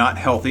 probably not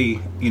healthy,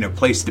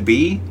 place to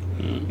be.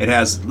 It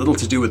has little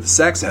to do with the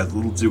sex. It has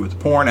little to do with the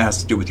porn. It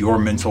has to do with your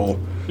mental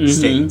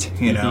state,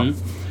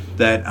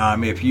 that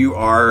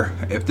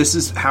if this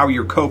is how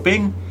you're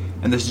coping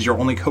and this is your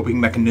only coping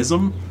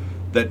mechanism,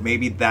 that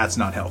maybe that's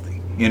not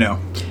healthy,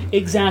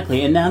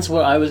 Exactly, and that's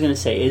what I was going to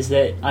say, is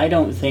that I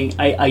don't think,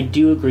 I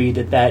do agree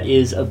that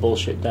is a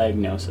bullshit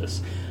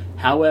diagnosis.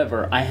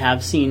 However, I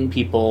have seen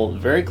people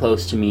very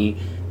close to me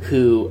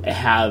who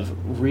have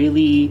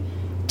really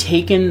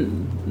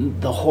taken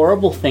the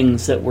horrible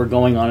things that were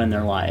going on in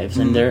their lives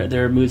and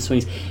their mood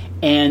swings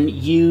and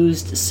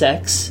used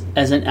sex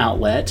as an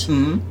outlet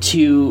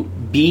to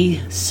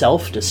be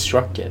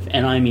self-destructive,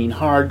 and I mean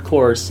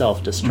hardcore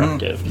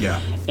self-destructive. Yeah,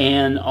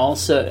 and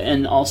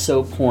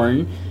also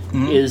porn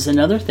is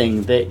another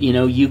thing that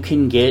you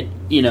can get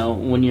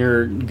when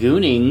you're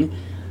gooning.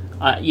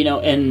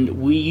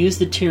 And we use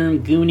the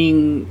term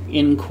gooning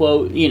in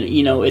quote.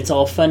 It's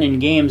all fun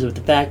and games, but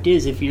the fact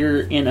is, if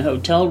you're in a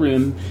hotel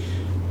room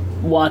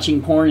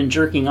watching porn and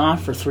jerking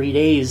off for 3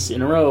 days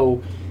in a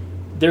row,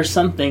 there's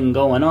something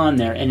going on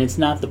there, and it's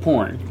not the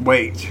porn.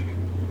 Wait.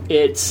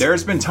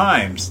 There's been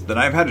times that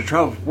I've had to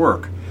travel for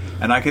work,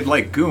 and I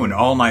could goon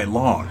all night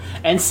long.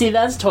 And see,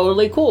 that's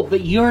totally cool,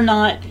 but you're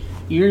not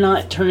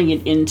turning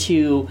it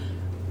into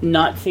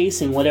not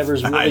facing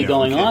whatever's really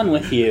going on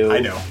with you. I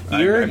know.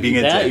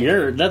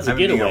 That's a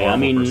getaway. I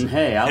mean, person.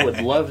 Hey, I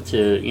would love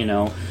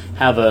to,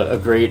 have a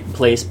great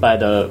place by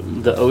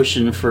the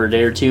ocean for a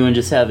day or two and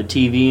just have a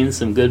TV and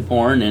some good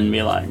porn and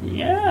be like,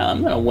 yeah, I'm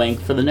going to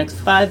wank for the next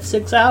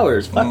 5-6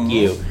 hours. Fuck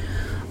you.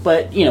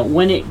 But,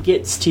 when it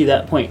gets to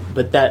that point,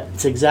 but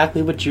that's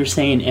exactly what you're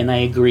saying, and I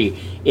agree.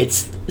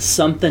 It's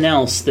something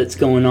else that's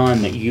going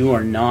on that you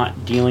are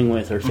not dealing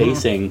with or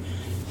facing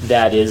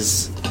that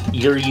is,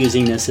 you're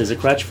using this as a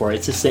crutch for.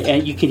 It's just,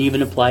 and you can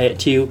even apply it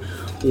to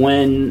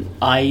when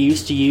I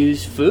used to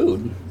use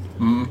food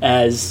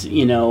as,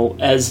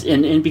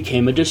 and it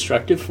became a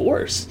destructive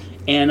force.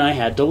 And I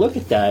had to look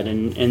at that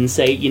and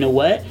say, you know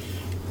what?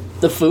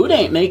 The food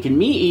ain't making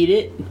me eat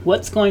it.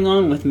 What's going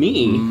on with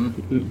me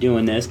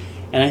doing this?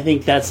 And I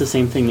think that's the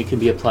same thing that can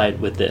be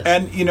applied with this.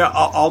 And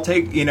I'll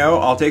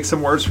take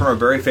some words from a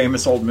very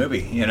famous old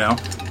movie.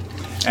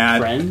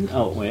 And Friend?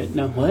 Oh wait,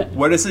 no, what?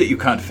 What is it you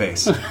can't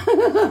face?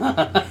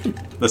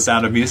 The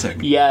Sound of Music.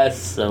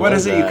 Yes. What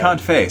is it you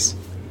can't face?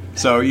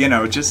 So,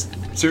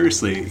 just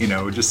seriously,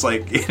 just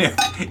like,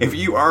 if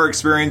you are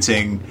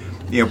experiencing,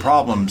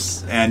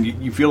 problems and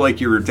you feel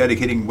like you're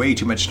dedicating way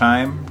too much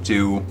time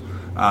to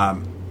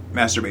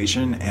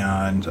masturbation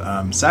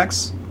and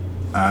sex,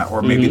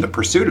 or maybe the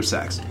pursuit of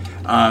sex,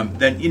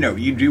 then,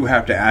 you do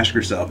have to ask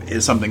yourself,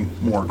 is something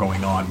more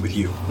going on with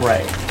you?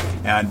 Right.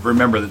 And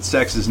remember that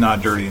sex is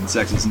not dirty and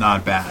sex is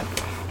not bad.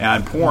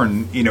 And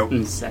porn,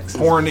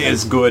 porn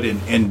is good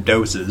in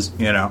doses,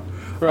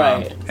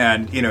 Right.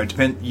 And,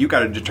 you got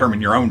to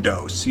determine your own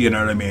dose, you know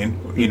what I mean?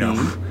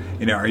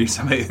 Are you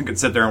somebody who could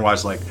sit there and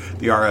watch, like,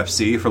 the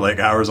RFC for, like,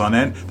 hours on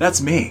end?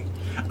 That's me.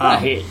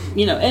 Right.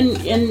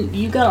 And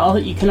you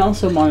can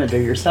also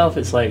monitor yourself.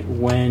 It's like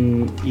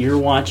when you're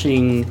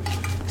watching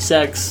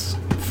sex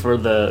for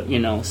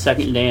the,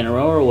 second day in a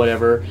row or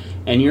whatever,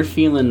 and you're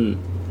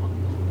feeling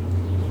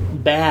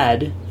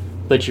bad,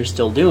 but you're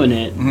still doing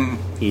it,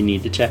 you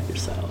need to check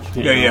yourself.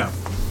 Yeah.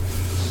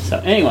 So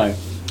anyway,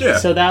 Yeah.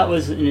 So that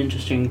was an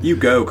interesting You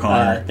go,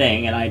 Connor.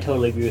 thing, and I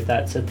totally agree with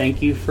that. So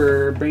thank you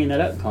for bringing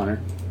that up,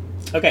 Connor.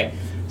 Okay,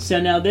 so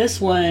now this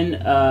one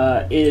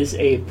is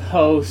a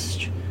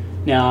post.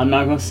 Now I'm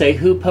not going to say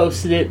who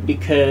posted it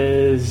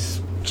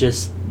because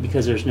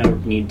there's no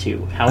need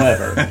to.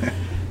 However,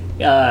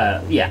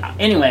 yeah.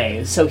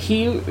 Anyway, so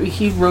he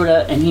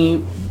wrote and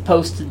he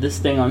posted this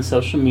thing on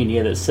social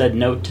media that said,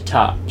 "Note to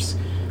tops: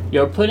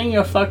 you're putting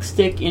your fuck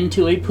stick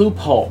into a poop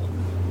hole.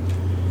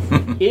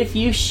 If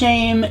you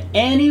shame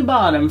any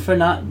bottom for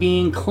not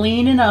being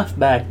clean enough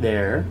back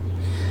there,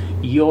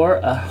 you're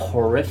a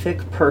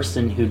horrific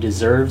person who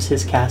deserves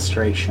his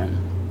castration.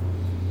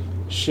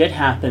 Shit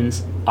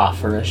happens,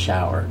 offer a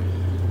shower."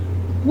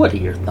 What are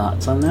your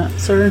thoughts on that,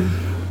 sir?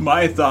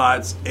 My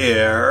thoughts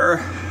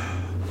are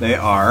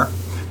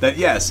that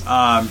yes,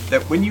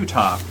 that when you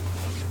top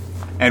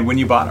and when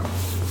you bottom,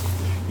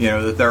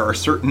 that there are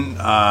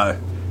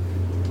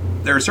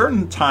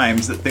certain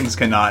times that things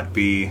cannot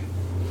be.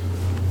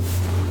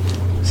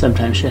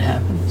 Sometimes shit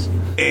happens.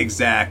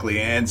 Exactly,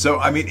 and so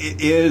I mean,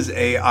 it is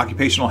a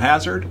occupational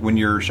hazard when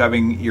you're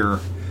shoving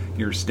your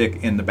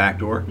stick in the back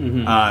door.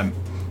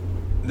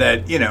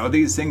 That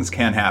these things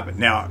can happen.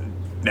 Now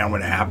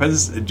when it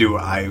happens, do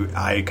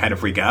I kind of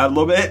freak out a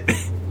little bit?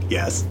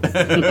 Yes.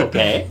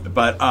 Okay.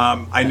 But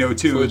I know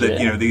too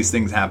that these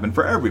things happen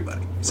for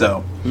everybody.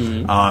 So,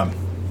 yeah,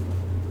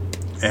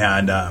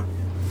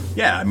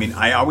 I mean,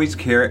 I always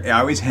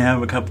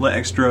have a couple of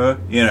extra,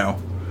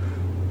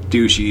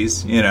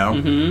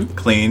 douchies,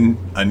 clean,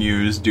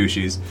 unused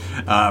douchies,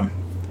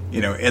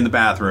 in the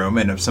bathroom.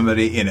 And if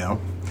somebody,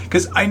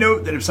 because I know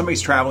that if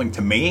somebody's traveling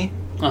to me,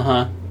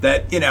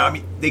 that, I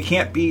mean, they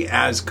can't be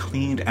as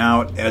cleaned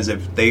out as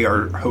if they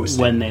are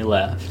hosting. When they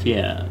left,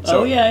 yeah.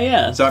 So,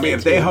 yeah. So, I mean,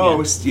 if they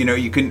host,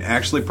 you can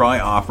actually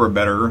probably offer a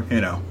better,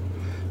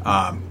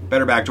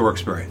 better backdoor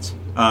experience.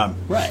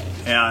 Right.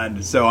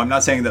 And so I'm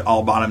not saying that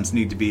all bottoms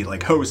need to be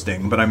like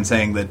hosting, but I'm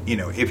saying that,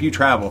 if you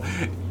travel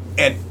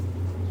and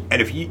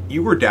if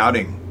you were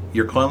doubting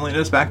your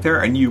cleanliness back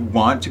there and you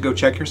want to go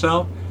check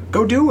yourself,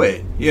 go do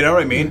it. You know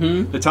what I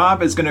mean? The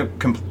top is going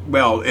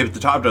to... if the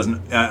top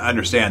doesn't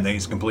understand, then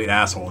he's a complete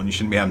asshole and you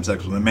shouldn't be having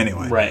sex with him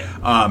anyway. Right.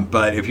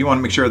 But if you want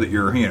to make sure that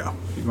you're, you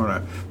want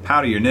to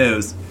powder your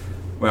nose,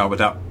 well,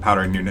 without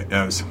powdering your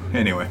nose.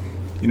 Anyway,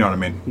 you know what I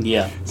mean?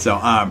 Yeah. So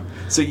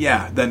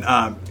yeah, then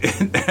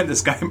and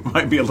this guy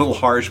might be a little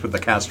harsh with the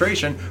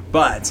castration,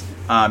 but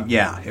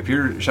yeah, if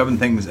you're shoving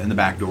things in the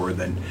back door,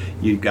 then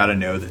you got to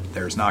know that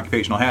there's an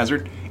occupational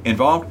hazard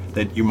involved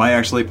that you might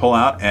actually pull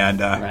out and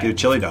get a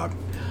chili dog.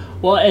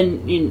 Well,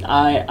 and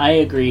I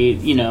agree.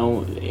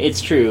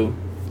 It's true.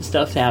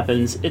 Stuff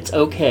happens. It's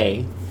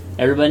okay.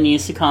 Everybody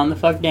needs to calm the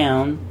fuck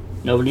down.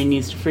 Nobody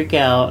needs to freak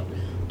out.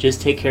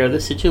 Just take care of the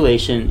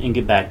situation and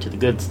get back to the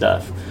good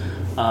stuff.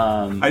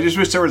 I just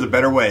wish there was a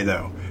better way,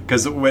 though.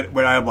 Because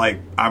when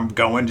I'm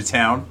going to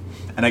town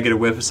and I get a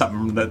whiff of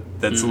something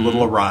that's a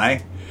little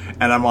awry,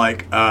 and I'm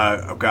like,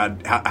 oh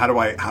God, how do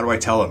I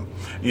tell him?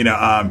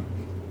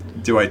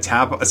 Do I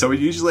tap? So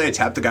usually I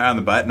tap the guy on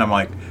the butt, and I'm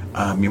like,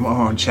 you might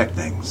want to check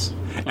things.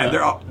 And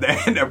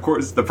and of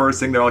course, the first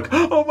thing they're like,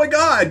 oh my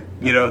God,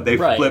 they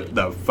flip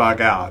the fuck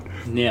out.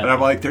 Yeah. And I'm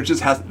like, there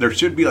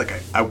should be like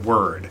a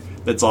word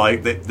that's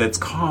like that's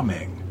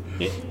calming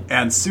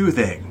and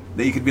soothing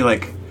that you could be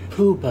like,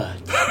 poo butt.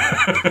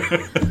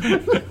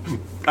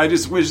 I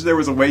just wish there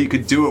was a way you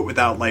could do it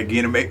without make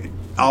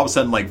all of a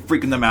sudden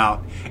freaking them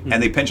out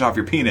and they pinch off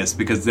your penis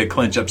because they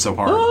clench up so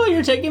hard. Oh,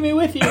 you're taking me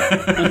with you.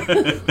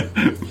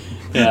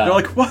 Yeah. They're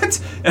like,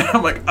 what? And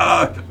I'm like,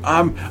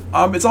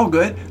 it's all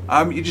good.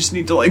 You just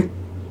need to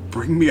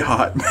bring me a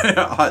hot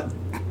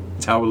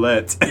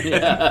towelette.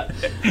 Yeah.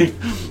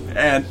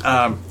 And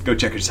go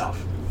check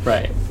yourself.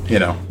 Right.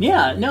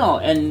 Yeah. No.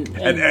 And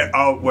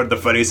one of the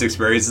funniest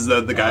experiences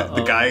though, the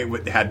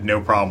guy had no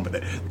problem with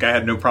it. The guy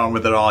had no problem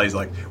with it at all. He's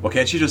like, well,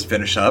 can't you just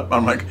finish up?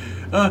 I'm like,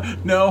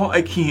 no,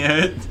 I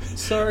can't.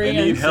 Sorry, I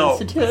need help.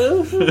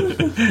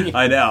 Sensitive.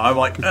 I know. I'm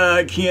like,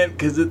 I can't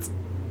because it's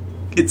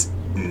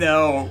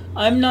No.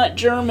 I'm not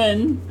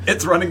German.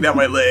 It's running down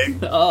my leg.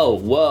 Oh,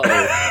 whoa.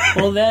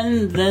 Well,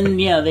 then,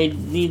 yeah, they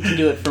need to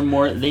do it for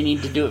more. They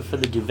need to do it for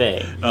the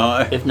duvet,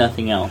 if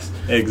nothing else.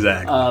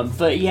 Exactly.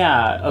 But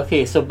yeah,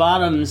 okay. So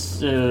bottoms,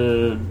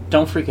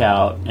 don't freak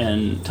out,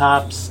 and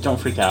tops, don't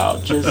freak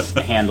out. Just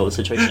handle the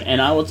situation.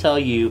 And I will tell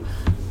you,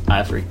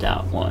 I freaked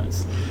out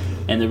once,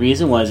 and the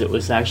reason was it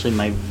was actually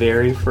my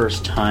very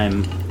first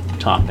time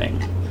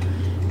topping,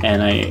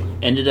 and I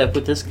ended up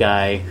with this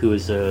guy who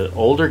was an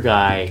older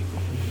guy.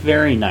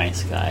 Very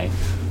nice guy,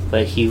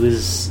 but he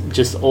was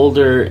just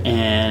older,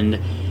 and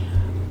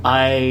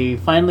I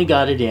finally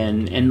got it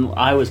in, and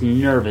I was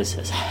nervous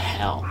as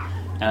hell,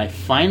 and I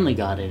finally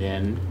got it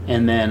in,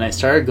 and then I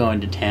started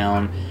going to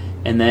town,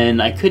 and then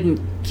I couldn't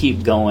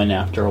keep going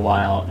after a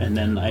while, and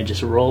then I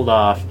just rolled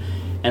off,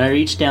 and I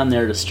reached down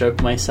there to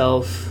stroke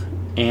myself,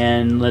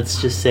 and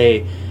let's just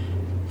say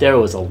there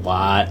was a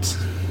lot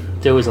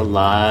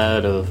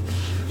of,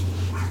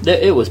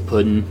 it was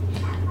pudding.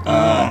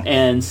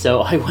 And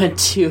so I went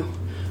to,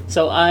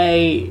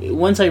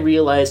 once I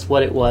realized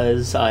what it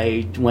was,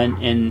 I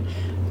went and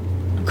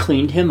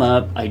cleaned him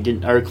up.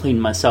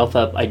 Cleaned myself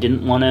up. I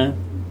didn't want to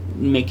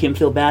make him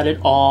feel bad at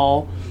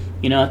all.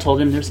 You know, I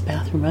told him there's a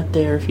bathroom right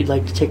there if you'd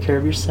like to take care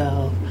of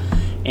yourself.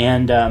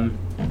 And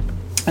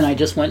I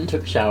just went and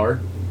took a shower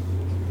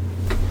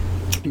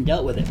and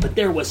dealt with it. But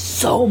there was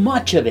so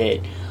much of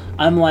it.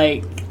 I'm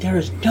like, there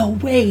is no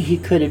way he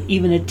could have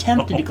even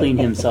attempted to clean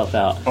himself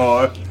out.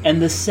 And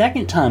the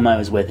second time I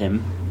was with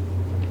him,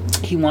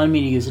 he wanted me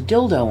to use a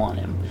dildo on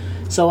him.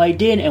 So I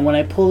did, and when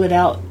I pulled it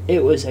out,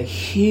 it was a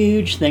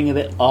huge thing of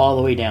it all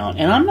the way down.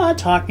 And I'm not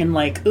talking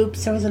like,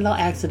 oops, there was a little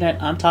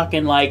accident. I'm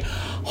talking like,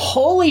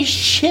 holy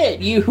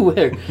shit, you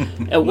were...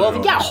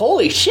 well, yeah,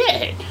 holy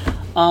shit.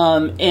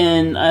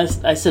 And I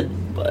said,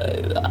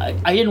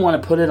 I didn't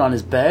want to put it on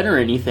his bed or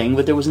anything,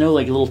 but there was no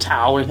like little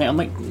towel or anything. I'm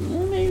like...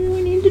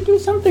 to do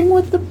something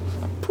with the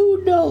poo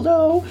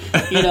dildo,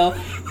 you know,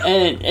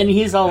 and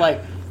he's all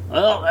like,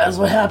 well, that's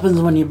what happens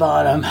when you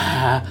bottom.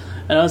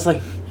 And I was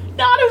like,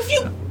 not if you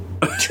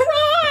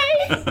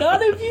try,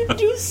 not if you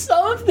do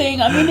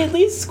something. I mean, at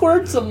least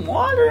squirt some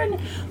water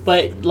in.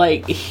 But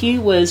like, he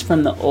was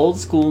from the old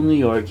school New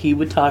York. He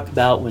would talk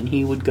about when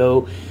he would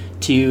go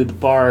to the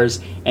bars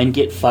and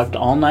get fucked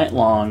all night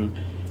long,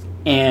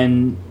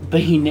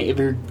 but he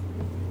never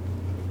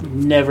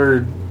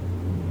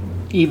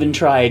even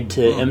tried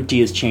to empty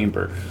his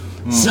chamber.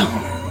 So,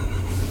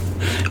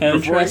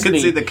 and before I could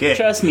see the kid,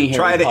 trust me,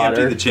 try Harry to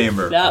Potter, empty the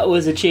chamber. That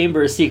was a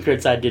chamber of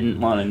secrets I didn't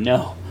want to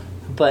know.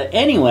 But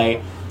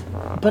anyway,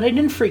 but I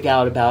didn't freak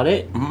out about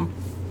it.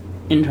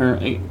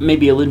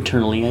 Maybe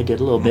internally I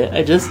did a little bit.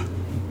 I just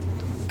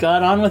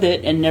got on with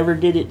it and never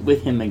did it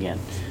with him again.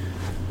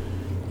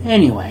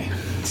 Anyway,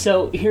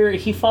 so here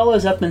he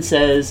follows up and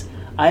says,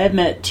 I have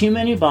met too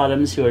many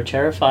bottoms who are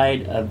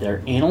terrified of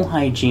their anal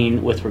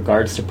hygiene with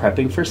regards to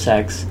prepping for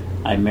sex.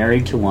 I'm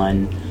married to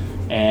one.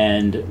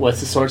 And what's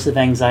the source of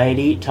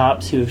anxiety?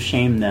 Tops who have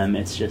shamed them.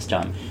 It's just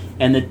dumb.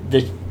 And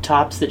the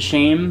tops that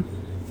shame,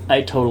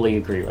 I totally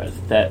agree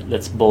with.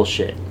 That's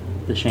bullshit.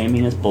 The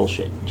shaming is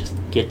bullshit. Just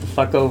get the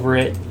fuck over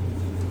it.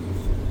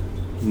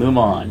 Move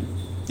on.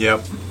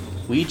 Yep.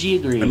 Ouija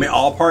agrees. I mean,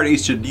 all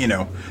parties should,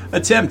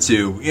 attempt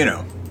to,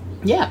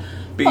 yeah.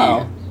 be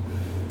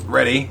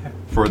ready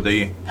for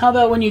the... How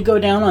about when you go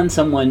down on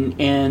someone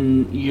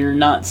and you're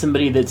not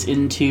somebody that's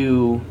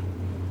into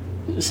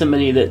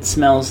somebody that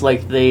smells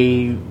like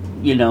they,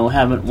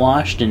 haven't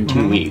washed in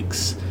 2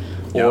 weeks,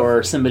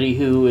 or somebody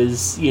who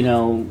is,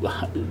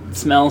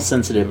 smell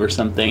sensitive or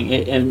something,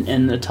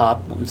 and the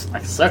top one's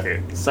like,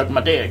 suck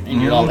my dick,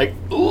 and you're all like,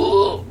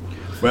 ooh.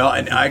 Well,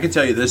 and I can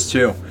tell you this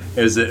too,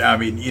 is that,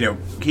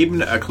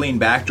 keeping a clean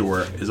back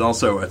door is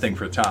also a thing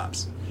for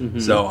tops.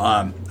 So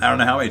I don't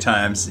know how many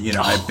times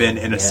I've been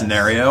in a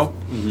scenario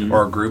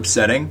or a group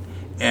setting,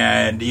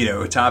 and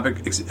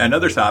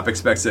another top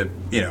expects it,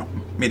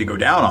 me to go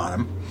down on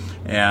him,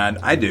 and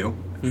I do,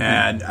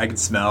 and I can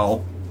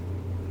smell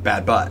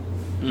bad butt,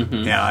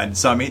 and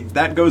so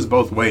that goes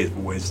both ways,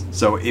 boys.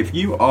 So if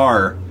you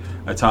are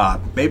a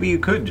top, maybe you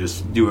could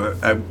just do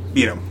a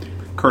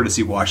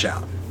courtesy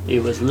washout.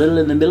 It was little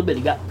in the middle, but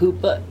he got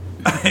poop butt.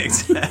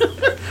 Exactly.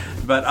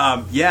 But,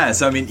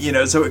 so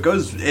so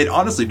it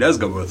honestly does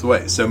go both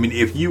ways. So,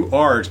 if you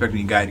are expecting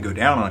a guy to go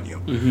down on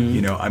you,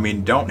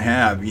 don't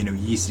have,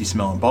 yeasty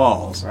smelling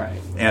balls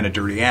and a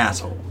dirty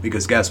asshole.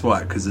 Because guess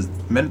what? Because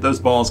the minute those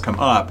balls come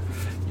up,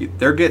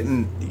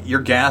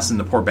 you're gassing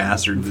the poor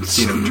bastard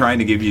that's, trying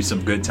to give you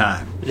some good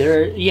time.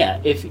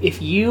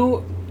 If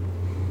you...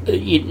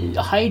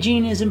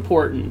 hygiene is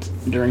important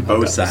during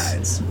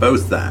hookups.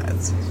 Both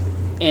sides.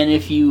 And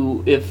if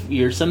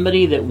you're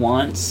somebody that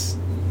wants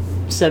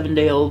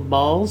 7-day-old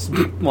balls,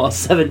 well,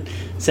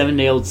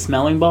 7-day-old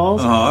smelling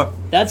balls,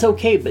 that's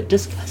okay, but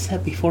discuss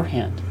that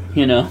beforehand,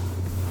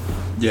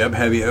 Yep,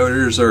 heavy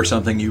odors are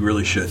something you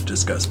really should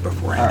discuss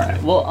beforehand. All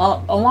right.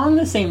 Well, along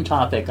the same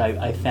topic,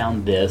 I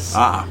found this.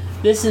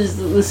 This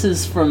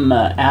is from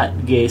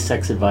at Gay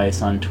Sex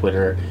Advice on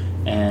Twitter,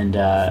 and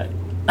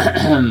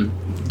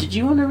did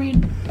you want to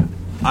read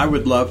I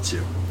would love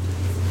to.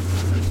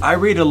 I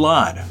read a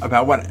lot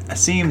about what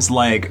seems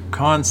like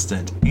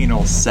constant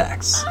anal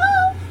sex.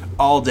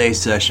 All-day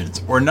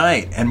sessions, or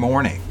night and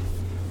morning.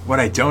 What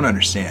I don't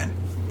understand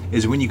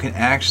is when you can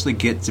actually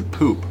get to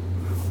poop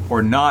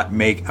or not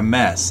make a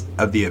mess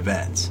of the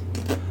event.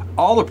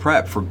 All the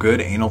prep for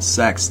good anal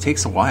sex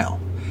takes a while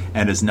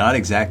and is not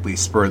exactly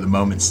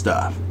spur-of-the-moment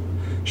stuff.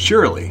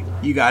 Surely,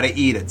 you gotta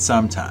eat at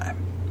some time.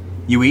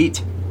 You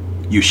eat,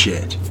 you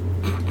shit.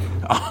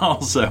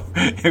 Also,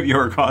 if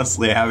you're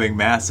constantly having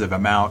massive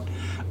amount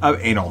of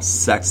anal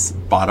sex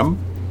bottom,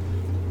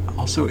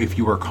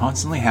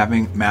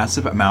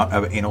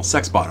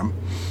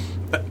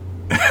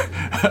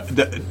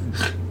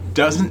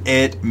 doesn't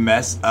it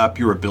mess up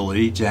your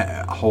ability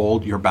to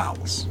hold your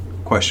bowels?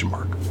 Question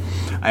mark.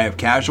 I have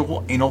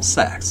casual anal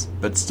sex,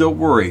 but still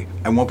worry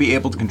I won't be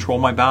able to control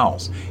my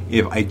bowels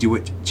if I do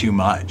it too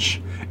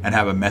much, and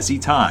have a messy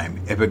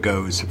time if it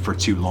goes for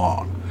too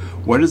long.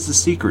 What is the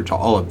secret to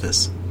all of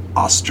this?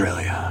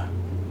 Australia.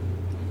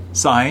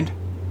 Signed,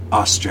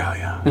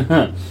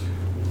 Australia.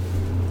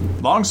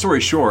 Long story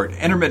short,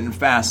 intermittent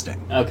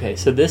fasting. Okay,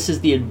 so this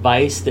is the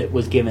advice that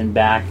was given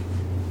back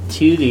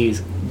to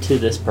this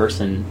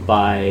person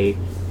by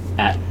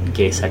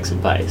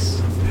 @GaySexAdvice,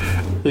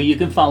 who you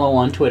can follow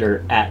on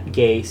Twitter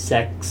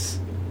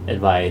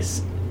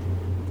 @GaySexAdvice.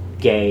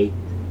 Gay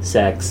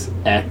Sex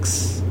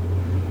X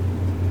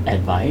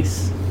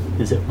Advice.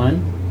 Is it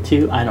 1,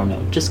 2? I don't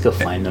know. Just go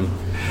find them.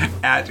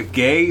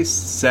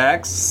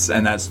 @GaySex,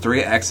 and that's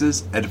 3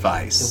 X's,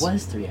 advice. It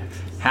was 3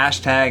 X's.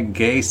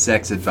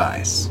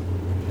 #GaySexAdvice.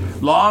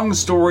 Long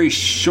story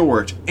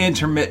short,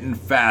 intermittent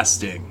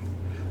fasting.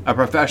 A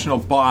professional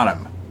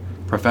bottom.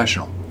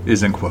 Professional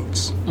is in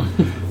quotes.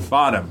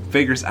 Bottom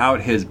figures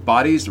out his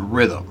body's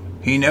rhythm.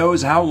 He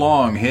knows how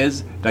long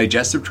his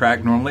digestive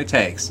tract normally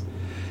takes.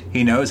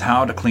 He knows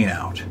how to clean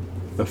out.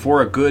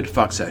 Before a good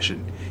fuck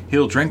session,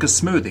 he'll drink a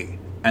smoothie,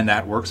 and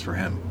that works for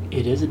him.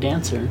 It is a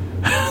dancer.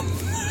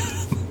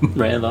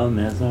 Rhythm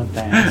is a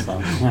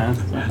dancer.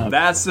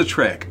 That's the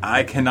trick.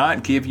 I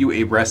cannot give you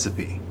a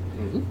recipe.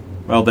 Mm-hmm.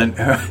 Well, then,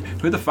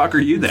 who the fuck are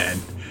you then?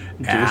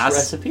 Jewish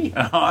recipe.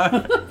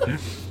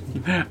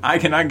 I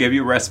cannot give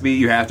you a recipe.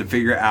 You have to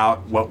figure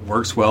out what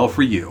works well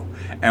for you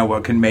and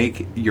what can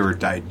make your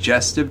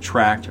digestive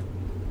tract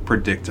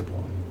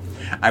predictable.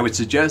 I would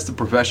suggest the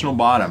professional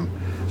bottom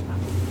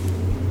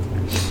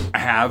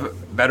have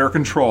better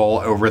control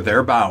over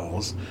their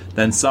bowels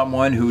than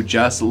someone who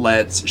just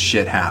lets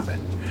shit happen.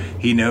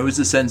 He knows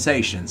the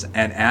sensations,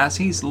 and as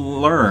he's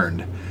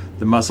learned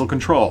the muscle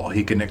control,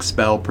 he can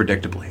expel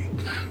predictably.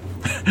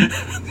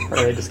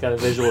 I just got a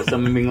visual of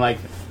someone being like,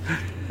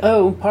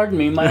 "Oh, pardon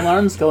me, my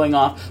alarm's going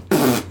off."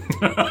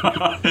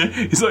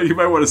 He's like, "You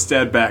might want to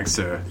stand back,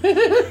 sir.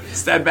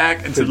 Stand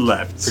back and to the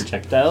left."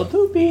 Projectile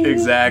pooping.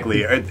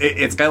 Exactly.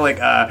 It's kind of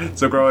like,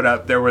 so growing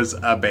up, there was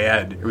a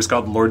band. It was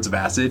called Lords of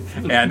Acid.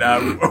 And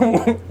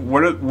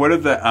one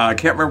of the, I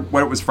can't remember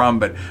what it was from,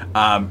 but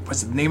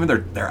what's the name of their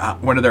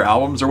one of their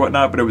albums or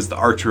whatnot, but it was The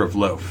Archer of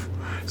Loaf.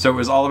 So it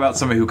was all about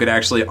somebody who could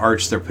actually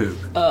arch their poop.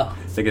 Oh.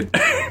 They could.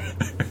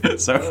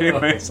 So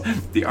anyways,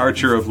 The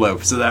Archer of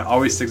Loaf. So that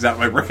always sticks out in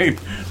my brain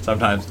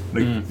sometimes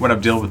when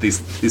I'm dealing with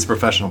these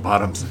professional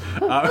bottoms.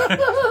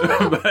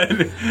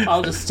 But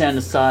I'll just stand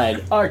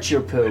aside. Arch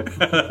your poop.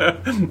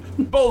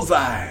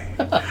 Bullseye.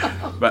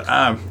 But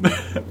I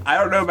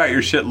don't know about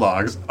your shit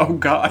logs. Oh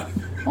God.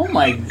 Oh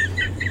my.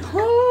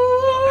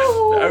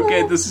 Oh.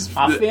 Okay, this is.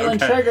 I'm feeling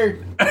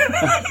triggered.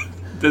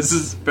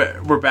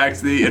 We're back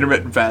to the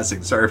intermittent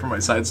fasting. Sorry for my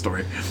side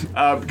story.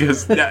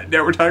 Because now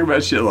we're talking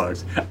about shit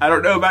logs. I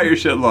don't know about your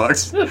shit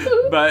logs,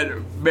 but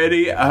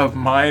many of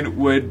mine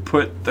would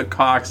put the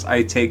cocks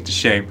I take to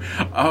shame.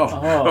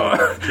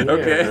 Oh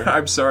okay.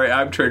 I'm sorry.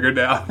 I'm triggered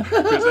now.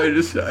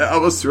 Because I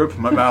almost threw up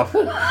in my mouth.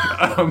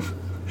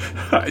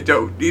 I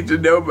don't need to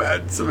know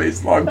about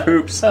somebody's long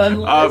poops.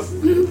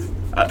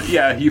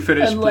 Yeah, you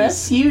finish,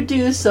 unless please. you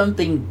do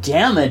something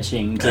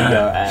damaging to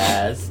your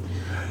ass.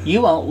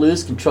 You won't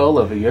lose control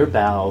over your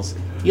bowels.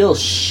 You'll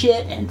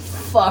shit and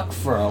fuck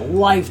for a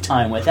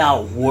lifetime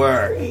without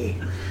worry.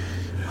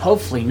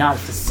 Hopefully not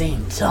at the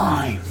same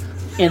time.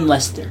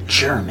 Unless they're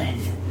German.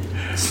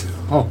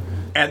 So,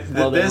 and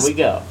there we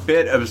go.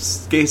 Bit of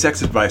gay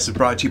sex advice is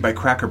brought to you by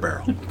Cracker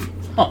Barrel.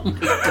 Oh my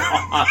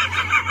God.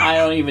 I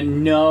don't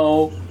even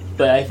know.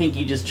 But I think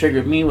you just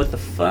triggered me with the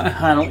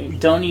I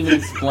don't even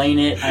explain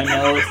it. I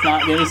know it's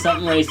not going to be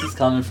something racist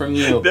coming from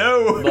you.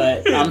 No.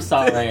 But I'm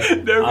sorry.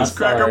 No, because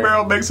Cracker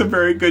Barrel makes a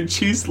very good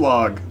cheese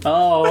log.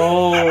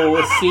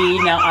 Oh,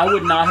 see, now I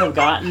would not have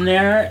gotten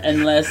there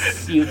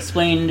unless you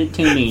explained it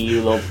to me,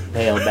 you little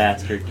pale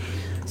bastard.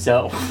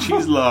 So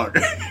cheese log.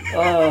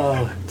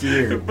 Oh,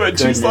 dear. But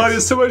goodness. Cheese log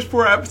is so much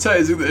more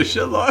appetizing than a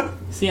shit log.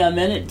 See, I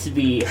meant it to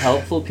be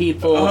helpful,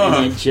 people,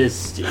 and it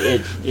just,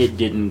 it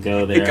didn't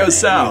go there. It goes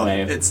south.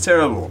 Anyway. It's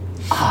terrible.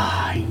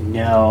 I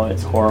know,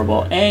 it's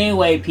horrible.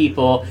 Anyway,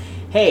 people,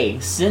 hey,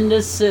 send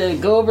us,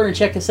 go over and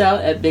check us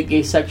out at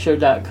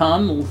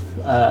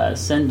BigGaySexShow.com.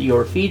 Send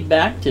your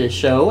feedback to the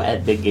show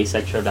at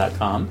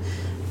BigGaySexShow.com.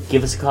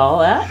 Give us a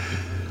call at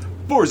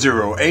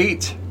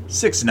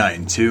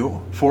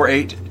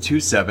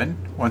 408-692-4827.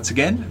 Once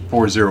again,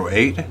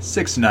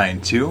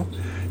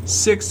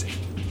 408-692-6...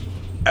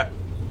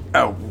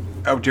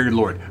 Oh, dear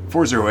Lord.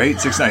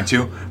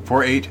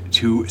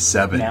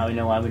 408-692-4827. Now we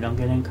know why we don't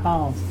get any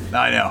calls.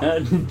 I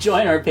know.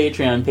 Join our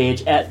Patreon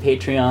page at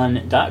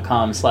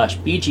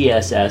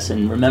patreon.com/BGSS.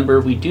 And remember,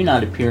 we do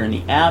not appear in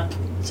the app,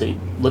 so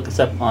look us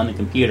up on the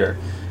computer.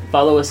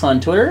 Follow us on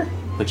Twitter,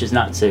 which is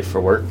not safe for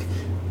work,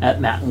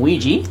 at Matt and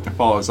Ouija.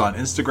 Follow us on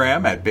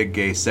Instagram at Big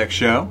Gay Sex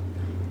Show.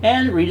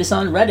 And read us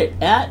on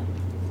Reddit at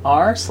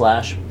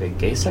r/Big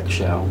Gay Sex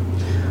Show.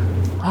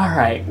 All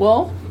right.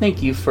 Well,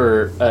 thank you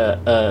for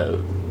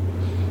a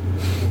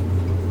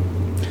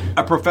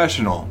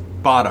professional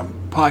bottom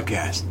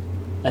podcast.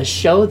 A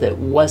show that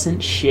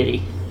wasn't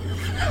shitty.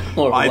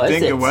 Or I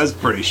think it was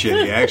pretty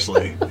shitty,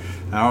 actually.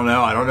 I don't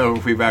know. I don't know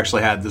if we've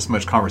actually had this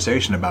much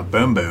conversation about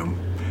Boom Boom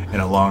in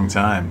a long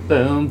time.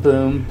 Boom,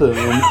 boom,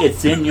 boom.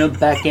 It's in your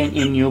back and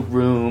in your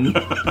room.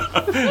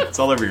 It's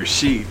all over your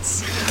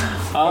sheets.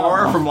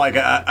 Or from like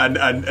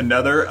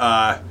another.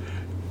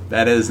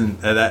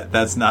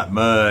 That's not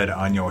mud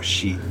on your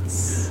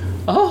sheets.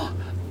 Oh,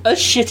 a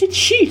shitted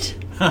sheet.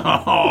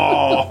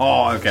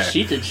 Oh, okay.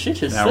 Sheeted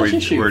shit is now such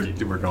a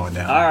shoot. we're going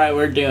down. All right,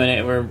 we're doing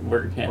it. We're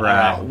all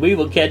out. Right. We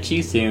will catch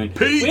you soon.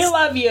 Peace. We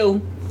love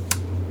you.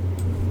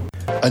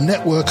 A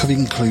network of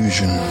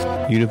inclusion.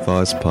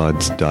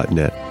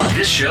 UnivazPods.net.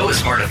 This show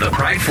is part of the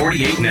Pride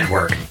 48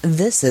 network.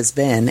 This has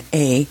been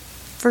a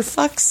For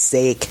Fuck's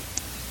Sake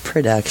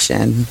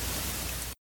production.